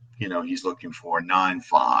year. You know, he's looking for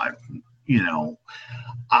 9.5. You know,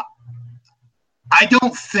 I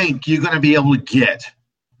don't think you're going to be able to get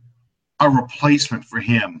a replacement for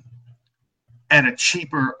him at a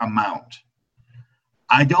cheaper amount.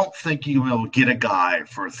 I don't think you'll be able to get a guy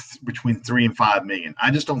for between 3 and 5 million.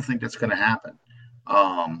 I just don't think that's going to happen.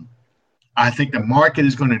 I think the market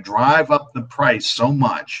is going to drive up the price so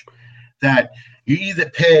much that you either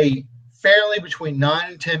pay Fairley between $9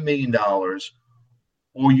 and $10 million,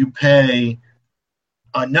 or you pay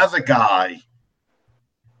another guy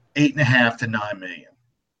 $8.5 to $9 million.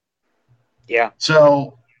 Yeah.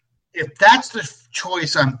 So if that's the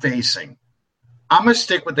choice I'm facing, I'm going to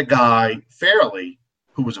stick with the guy, Fairley,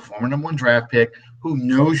 who was a former number 1 draft pick, who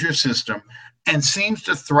knows your system and seems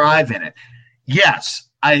to thrive in it. Yes,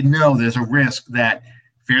 I know there's a risk that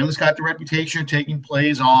Fairley's got the reputation of taking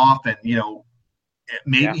plays off, and, you know,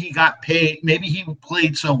 maybe he got paid. Maybe he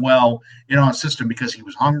played so well in our system because he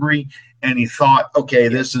was hungry and he thought, okay,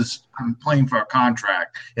 I'm playing for a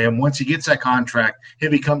contract. And once he gets that contract, he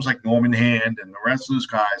becomes like Norman Hand and the rest of those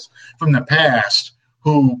guys from the past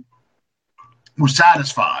who were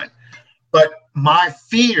satisfied. But my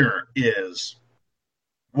fear is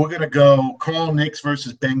we're going to go Carl Nicks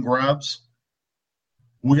versus Ben Grubbs.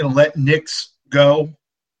 We're going to let Nicks go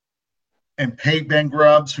and pay Ben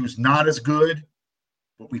Grubbs, who's not as good.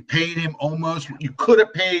 But we paid him almost what you could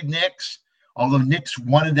have paid Nicks, although Nicks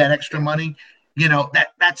wanted that extra money. You know,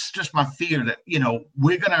 that's just my fear that, you know,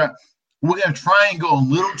 we're gonna try and go a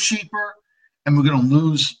little cheaper and we're gonna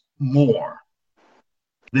lose more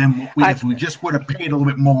than if we just would have paid a little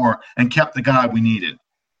bit more and kept the guy we needed.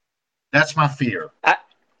 That's my fear.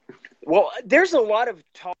 Well, there's a lot of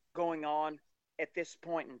talk going on at this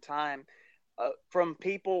point in time from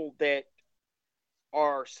people that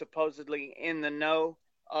are supposedly in the know,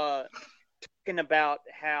 talking about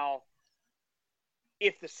how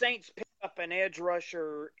if the Saints pick up an edge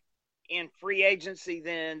rusher in free agency,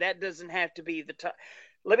 then that doesn't have to be the top.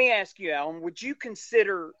 Let me ask you, Alan, would you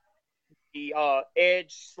consider the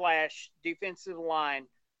edge/defensive line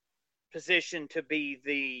position to be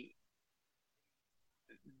the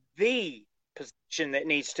position that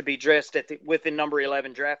needs to be addressed with the number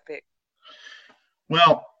 11 draft pick?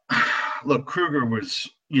 Well, look, Kruger was,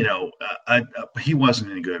 you know, he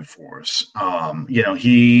wasn't any good for us. You know,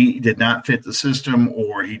 he did not fit the system,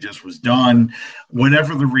 or he just was done.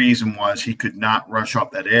 Whatever the reason was, he could not rush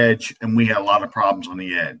up that edge, and we had a lot of problems on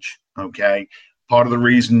the edge, okay? Part of the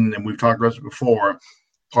reason, and we've talked about it before,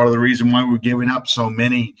 part of the reason why we were giving up so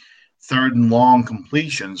many third and long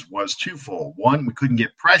completions was twofold. One, we couldn't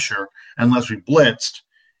get pressure unless we blitzed.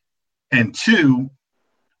 And two,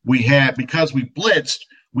 we had, because we blitzed,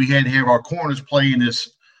 we had to have our corners play in this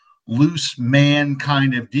loose man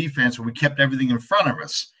kind of defense where we kept everything in front of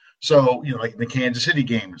us. So, like the Kansas City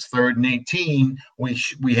game, it's 3rd and 18.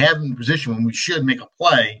 We have in position when we should make a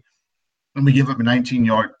play, and we give up a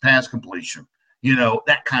 19-yard pass completion.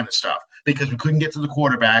 That kind of stuff, because we couldn't get to the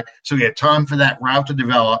quarterback, so we had time for that route to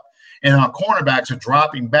develop. And our cornerbacks are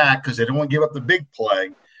dropping back because they don't want to give up the big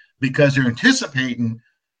play, because they're anticipating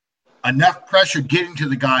enough pressure getting to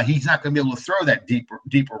the guy. He's not going to be able to throw that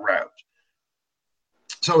deeper route.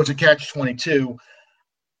 So it's a catch-22.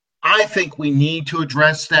 I think we need to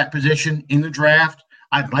address that position in the draft.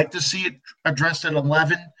 I'd like to see it addressed at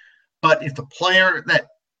 11, but if the player that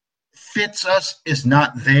fits us is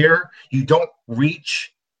not there, you don't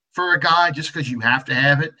reach for a guy just because you have to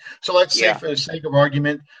have it. So let's say, for the sake of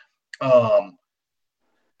argument,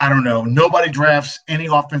 I don't know, nobody drafts any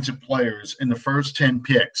offensive players in the first 10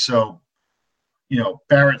 picks. So,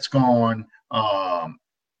 Barrett's gone,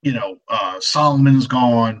 Solomon's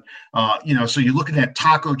gone, so you're looking at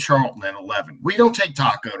Taco Charlton at 11. We don't take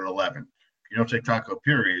Taco at 11. You don't take Taco,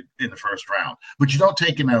 period, in the first round, but you don't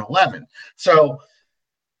take him at 11. So,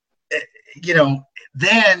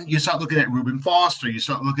 then you start looking at Reuben Foster. You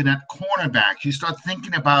start looking at cornerbacks. You start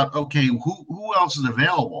thinking about, okay, who else is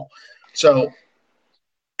available? So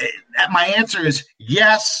my answer is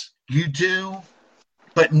yes, you do,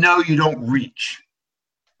 but no, you don't reach.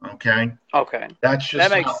 Okay. That's just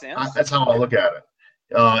that makes sense. That's how I look at it.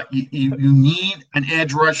 You need an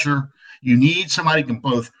edge rusher. You need somebody who can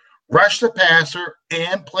both rush the passer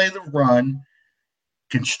and play the run,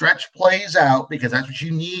 can stretch plays out, because that's what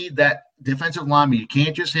you need, that defensive lineman. You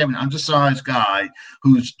can't just have an undersized guy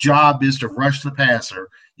whose job is to rush the passer.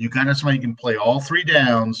 You got to have somebody who can play all 3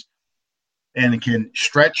 downs and can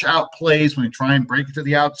stretch out plays when you try and break it to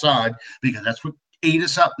the outside, because that's what ate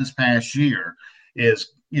us up this past year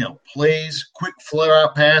is, plays, quick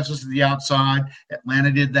flare-out passes to the outside.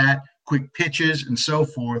 Atlanta did that, quick pitches and so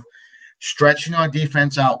forth, stretching our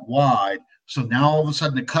defense out wide. So now all of a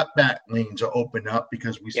sudden the cutback lanes are open up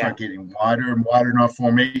because we start getting wider and wider in our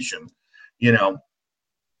formation,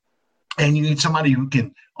 and you need somebody who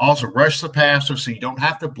can also rush the passer, so you don't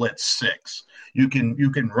have to blitz 6. You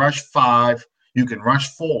can rush 5, you can rush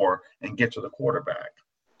 4 and get to the quarterback.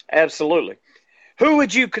 Absolutely. Who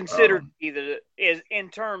would you consider in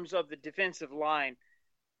terms of the defensive line,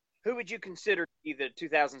 who would you consider to be the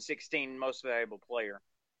 2016 most valuable player?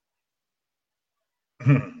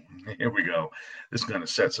 Here we go. This is going to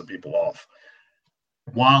set some people off.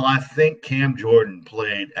 While I think Cam Jordan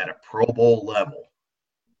played at a Pro Bowl level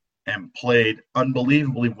and played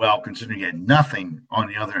unbelievably well, considering he had nothing on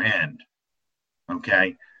the other end,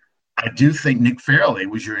 okay, I do think Nick Fairley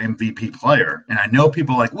was your MVP player. And I know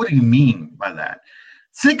people are like, what do you mean by that?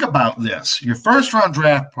 Think about this. Your first-round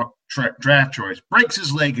draft choice breaks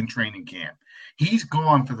his leg in training camp. He's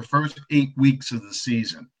gone for the first 8 weeks of the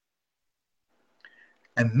season.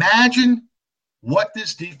 Imagine what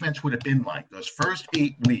this defense would have been like those first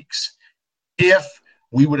 8 weeks if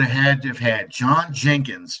we would have had John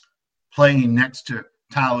Jenkins playing next to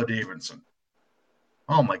Tyler Davidson.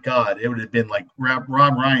 Oh, my God, it would have been like Rob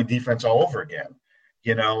Ryan defense all over again,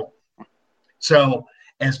 So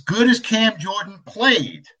as good as Cam Jordan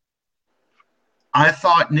played, I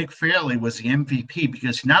thought Nick Fairley was the MVP,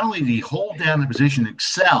 because not only did he hold down the position,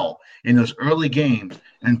 excel in those early games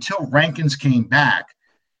until Rankins came back.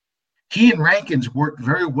 He and Rankins worked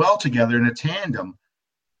very well together in a tandem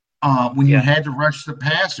when you had to rush the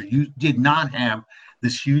passer. You did not have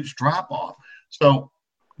this huge drop-off. So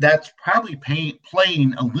that's probably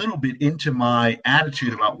playing a little bit into my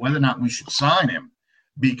attitude about whether or not we should sign him,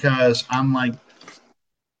 because I'm like,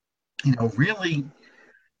 really,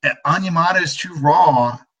 Onyemata is too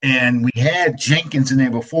raw, and we had Jenkins in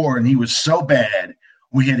there before, and he was so bad,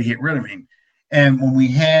 we had to get rid of him. And when we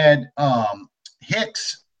had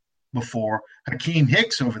Hicks before, Hakeem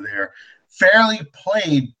Hicks over there, Fairley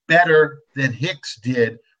played better than Hicks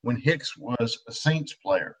did when Hicks was a Saints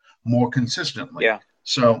player more consistently. Yeah.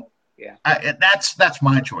 So that's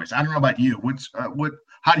my choice. I don't know about you.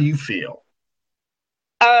 How do you feel?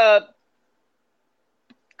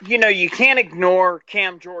 You can't ignore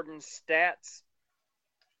Cam Jordan's stats,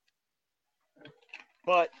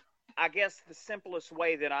 but I guess the simplest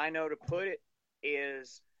way that I know to put it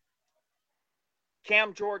is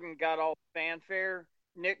Cam Jordan got all the fanfare.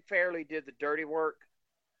 Nick Fairley did the dirty work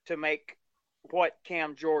to make what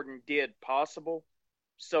Cam Jordan did possible.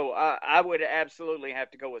 So I would absolutely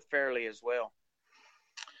have to go with Fairley as well.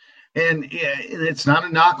 And it's not a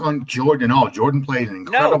knock on Jordan at all. Jordan played an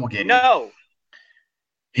incredible game. No.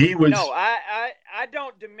 He was. No, I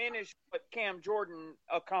don't diminish what Cam Jordan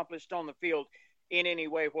accomplished on the field in any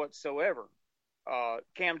way whatsoever.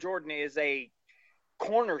 Cam Jordan is a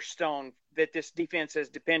cornerstone that this defense has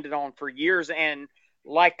depended on for years and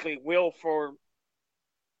likely will for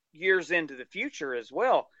years into the future as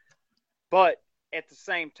well. But at the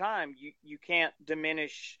same time, you can't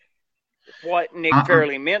diminish what Nick I,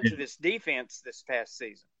 Fairley meant to this defense this past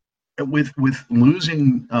season. with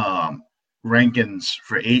losing Rankins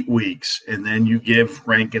for 8 weeks, and then you give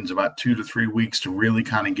Rankins about 2 to 3 weeks to really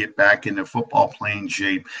kind of get back into football playing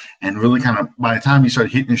shape, and really kind of by the time he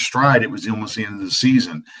started hitting his stride, it was almost the end of the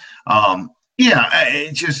season. Yeah,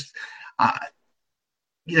 it just.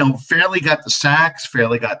 Fairley got the sacks,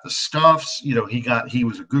 Fairley got the stuffs. He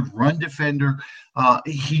was a good run defender.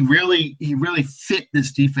 He really fit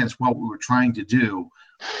this defense what we were trying to do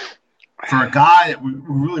for a guy that we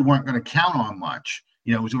really weren't going to count on much.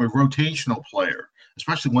 He was a rotational player,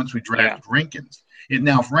 especially once we drafted Rankins.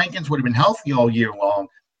 Now, if Rankins would have been healthy all year long,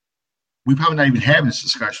 we probably not even having this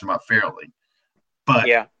discussion about Fairley. But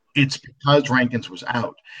it's because Rankins was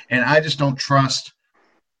out, and I just don't trust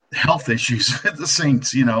health issues at the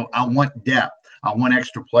Saints. I want depth. I want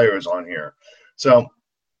extra players on here. So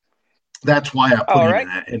that's why I put him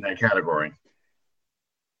in that category.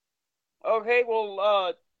 Okay,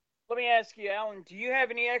 well, let me ask you, Alan, do you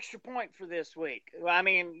have any extra point for this week? I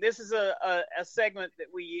mean, this is a segment that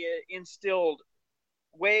we instilled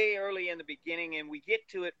way early in the beginning, and we get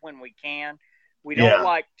to it when we can. We don't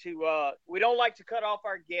like to cut off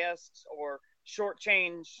our guests or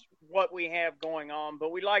shortchange what we have going on,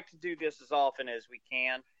 but we like to do this as often as we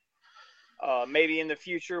can. Maybe in the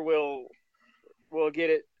future we'll get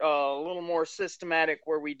it a little more systematic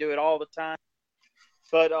where we do it all the time.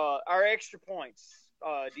 But our extra points,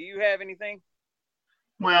 do you have anything?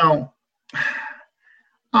 Well,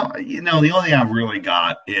 the only thing I've really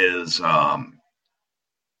got is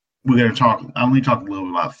we're going to talk. I only talk a little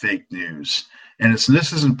bit about fake news. And this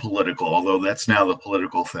isn't political, although that's now the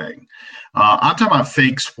political thing. I'm talking about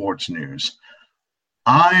fake sports news.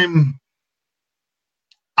 I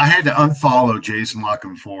had to unfollow Jason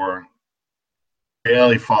Lockenfor,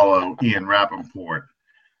 barely follow Ian Rappaport,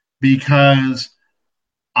 because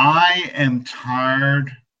I am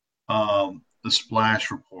tired of the splash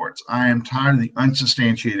reports. I am tired of the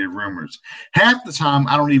unsubstantiated rumors. Half the time,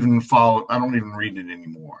 I don't even read it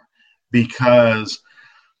anymore, because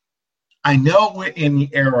I know we're in the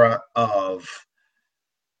era of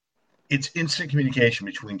it's instant communication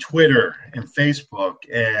between Twitter and Facebook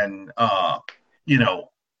and,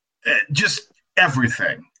 just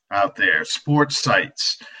everything out there, sports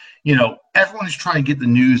sites. Everyone's trying to get the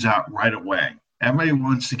news out right away. Everybody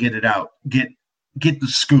wants to get it out, get the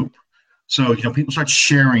scoop. So, people start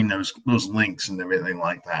sharing those links and everything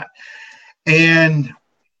like that. And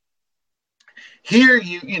here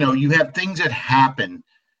you have things that happen,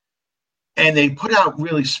 and they put out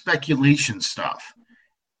really speculation stuff.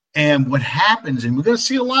 And what happens, and we're going to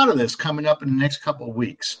see a lot of this coming up in the next couple of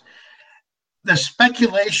weeks, the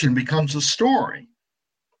speculation becomes a story.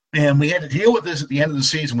 And we had to deal with this at the end of the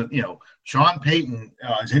season with, Sean Payton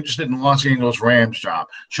is interested in the Los Angeles Rams job.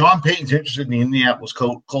 Sean Payton's interested in the Indianapolis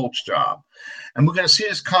Colts job. And we're going to see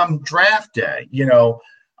this come draft day.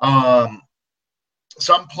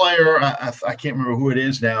 Some player, I can't remember who it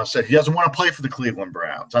is now, said he doesn't want to play for the Cleveland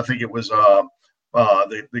Browns. I think it was the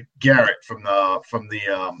Garrett from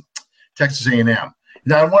the Texas A&M.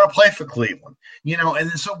 Now I want to play for Cleveland,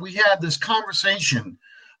 and so we had this conversation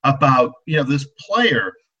about, this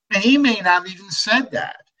player, and he may not have even said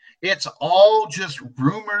that. It's all just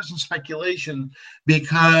rumors and speculation,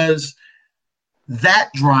 because that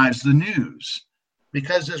drives the news,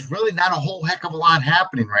 because there's really not a whole heck of a lot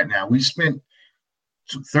happening right now. We spent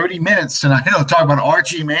 30 minutes tonight talking about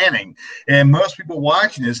Archie Manning, and most people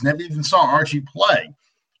watching this never even saw Archie play,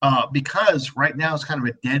 because right now it's kind of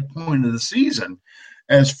a dead point of the season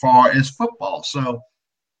as far as football. So,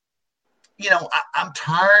 I'm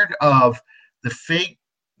tired of the fake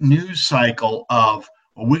news cycle of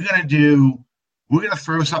what we're going to do. We're going to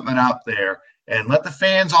throw something out there and let the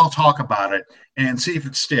fans all talk about it and see if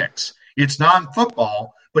it sticks. It's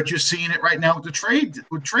non-football, but you're seeing it right now with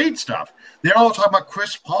trade stuff. They're all talking about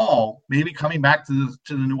Chris Paul maybe coming back to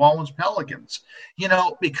the New Orleans Pelicans,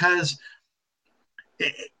 because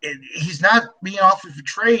he's not being offered for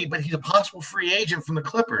trade, but he's a possible free agent from the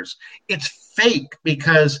Clippers. It's fake,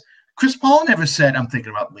 because Chris Paul never said, I'm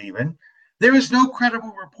thinking about leaving. There is no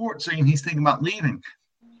credible report saying he's thinking about leaving,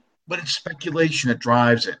 but it's speculation that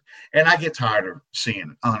drives it. And I get tired of seeing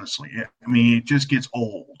it, honestly. I mean, it just gets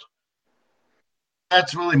old.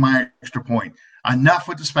 That's really my extra point. Enough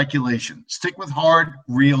with the speculation. Stick with hard,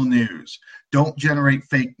 real news. Don't generate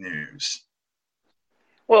fake news.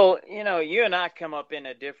 Well, you and I come up in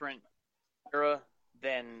a different era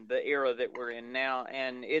than the era that we're in now,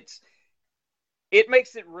 and it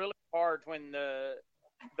makes it really hard when the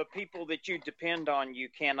people that you depend on you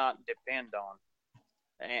cannot depend on.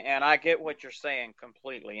 And I get what you're saying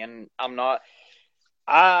completely, and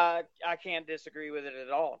I can't disagree with it at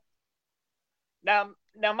all. Now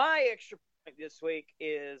my extra point this week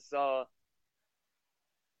is a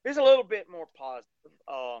little bit more positive.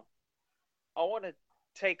 I want to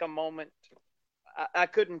take a moment. I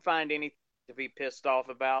couldn't find anything to be pissed off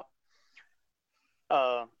about.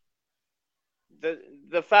 Uh,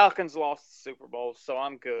 the Falcons lost the Super Bowl, so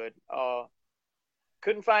I'm good.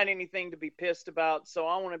 Couldn't find anything to be pissed about, so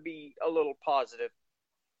I want to be a little positive.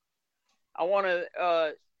 I want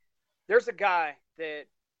to. There's a guy that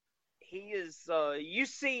he is. You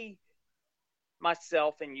see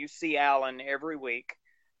myself and you see Alan every week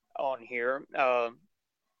on here,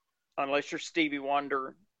 unless you're Stevie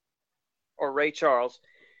Wonder or Ray Charles,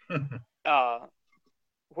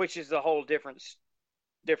 which is a whole different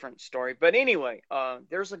story. But anyway,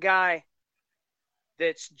 there's a guy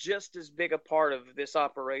that's just as big a part of this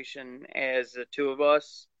operation as the two of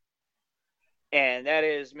us, and that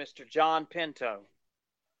is Mr. John Pinto.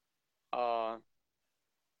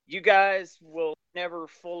 You guys will never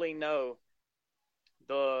fully know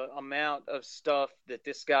the amount of stuff that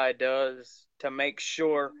this guy does to make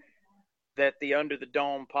sure that the Under the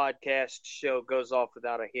Dome podcast show goes off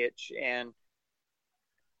without a hitch. And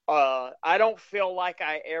I don't feel like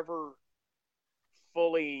I ever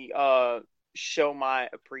fully show my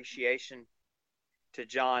appreciation to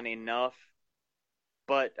John enough.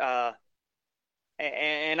 But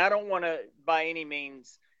and I don't want to by any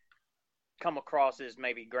means come across as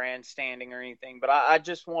maybe grandstanding or anything, but I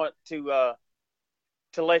just want to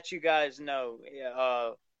let you guys know,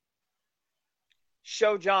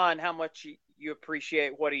 show John how much you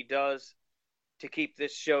appreciate what he does to keep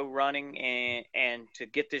this show running and to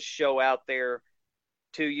get this show out there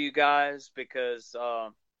to you guys, because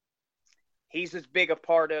he's as big a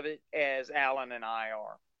part of it as Alan and I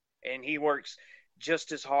are, and he works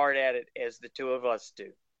just as hard at it as the two of us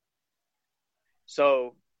do.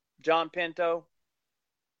 So, John Pinto,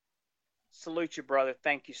 salute you, brother.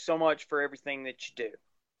 Thank you so much for everything that you do.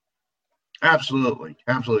 Absolutely.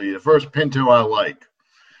 Absolutely. The first Pinto I like.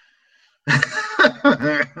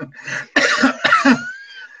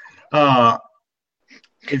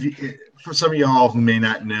 For some of y'all who may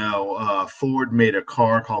not know, Ford made a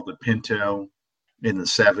car called the Pinto in the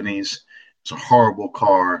 70s. It's a horrible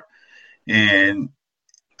car. And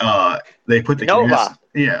they put the gas.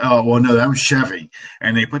 Yeah. Oh, well, no, that was Chevy.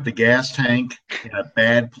 And they put the gas tank in a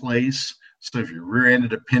bad place. So if you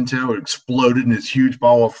rear-ended a Pinto, it exploded in this huge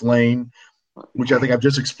ball of flame, which I think I've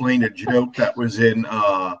just explained a joke that was in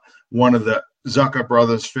one of the Zucker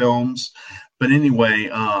brothers films. But anyway,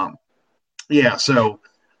 yeah, so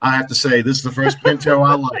I have to say this is the first Pinto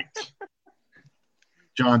I liked.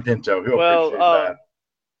 John Pinto. He'll appreciate that.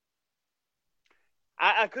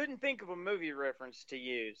 I couldn't think of a movie reference to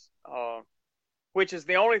use, which is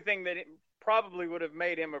the only thing that it probably would have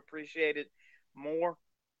made him appreciate it more.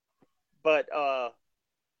 But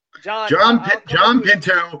John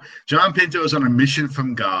Pinto is on a mission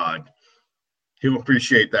from God. He'll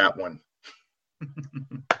appreciate that one.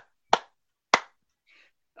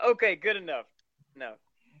 Okay, good enough. No.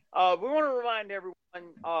 We want to remind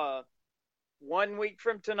everyone, 1 week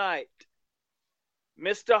from tonight,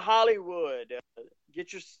 Mr. Hollywood,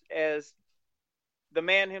 as the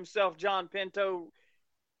man himself, John Pinto,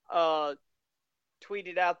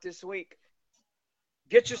 tweeted out this week,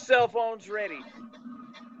 get your cell phones ready.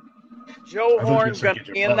 Joe Horn's going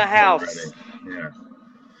to be in the house. Yeah.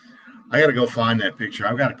 I got to go find that picture.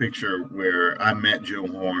 I've got a picture where I met Joe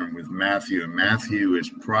Horn with Matthew, and Matthew is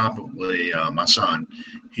probably my son.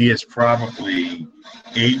 He is probably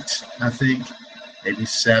 8, I think, maybe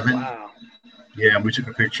 7. Wow. Yeah, we took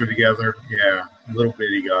a picture together. Yeah, little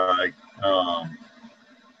bitty guy.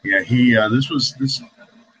 Yeah, this.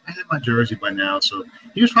 I had my jersey by now, so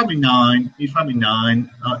he was probably 9. He's probably 9,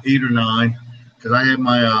 8 or 9, because I had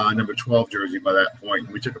my number 12 jersey by that point.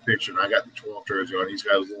 And we took a picture, and I got the 12 jersey on. He's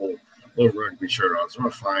got his little rugby shirt on. So I'm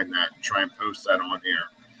going to find that and try and post that on here.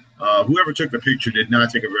 Whoever took the picture did not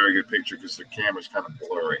take a very good picture because the camera's kind of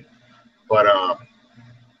blurry. But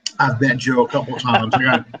I've met Joe a couple of times. I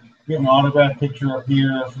got an autograph picture up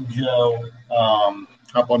here from Joe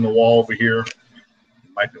up on the wall over here.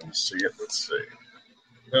 You might be able to see it. Let's see.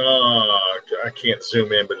 I can't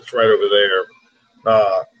zoom in, but it's right over there.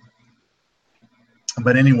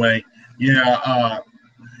 But anyway, Yeah,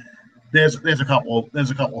 there's a couple of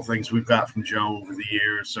things we've got from Joe over the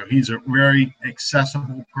years. So he's a very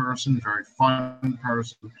accessible person, very fun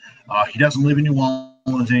person. He doesn't live in New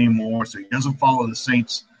Orleans anymore, so he doesn't follow the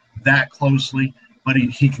Saints that closely, but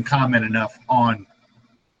he can comment enough on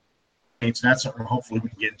Saints. That's what hopefully we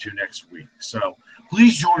can get into next week. So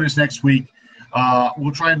please join us next week.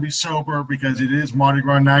 We'll try and be sober because it is Mardi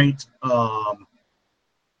Gras night.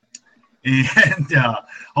 And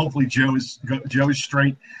hopefully Joe is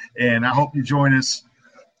straight. And I hope you join us.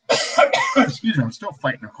 Excuse me, I'm still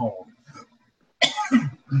fighting a cold. I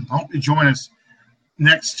hope you join us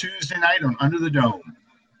next Tuesday night on Under the Dome.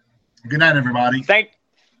 Good night, everybody.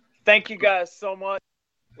 Thank you guys so much.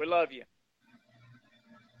 We love you.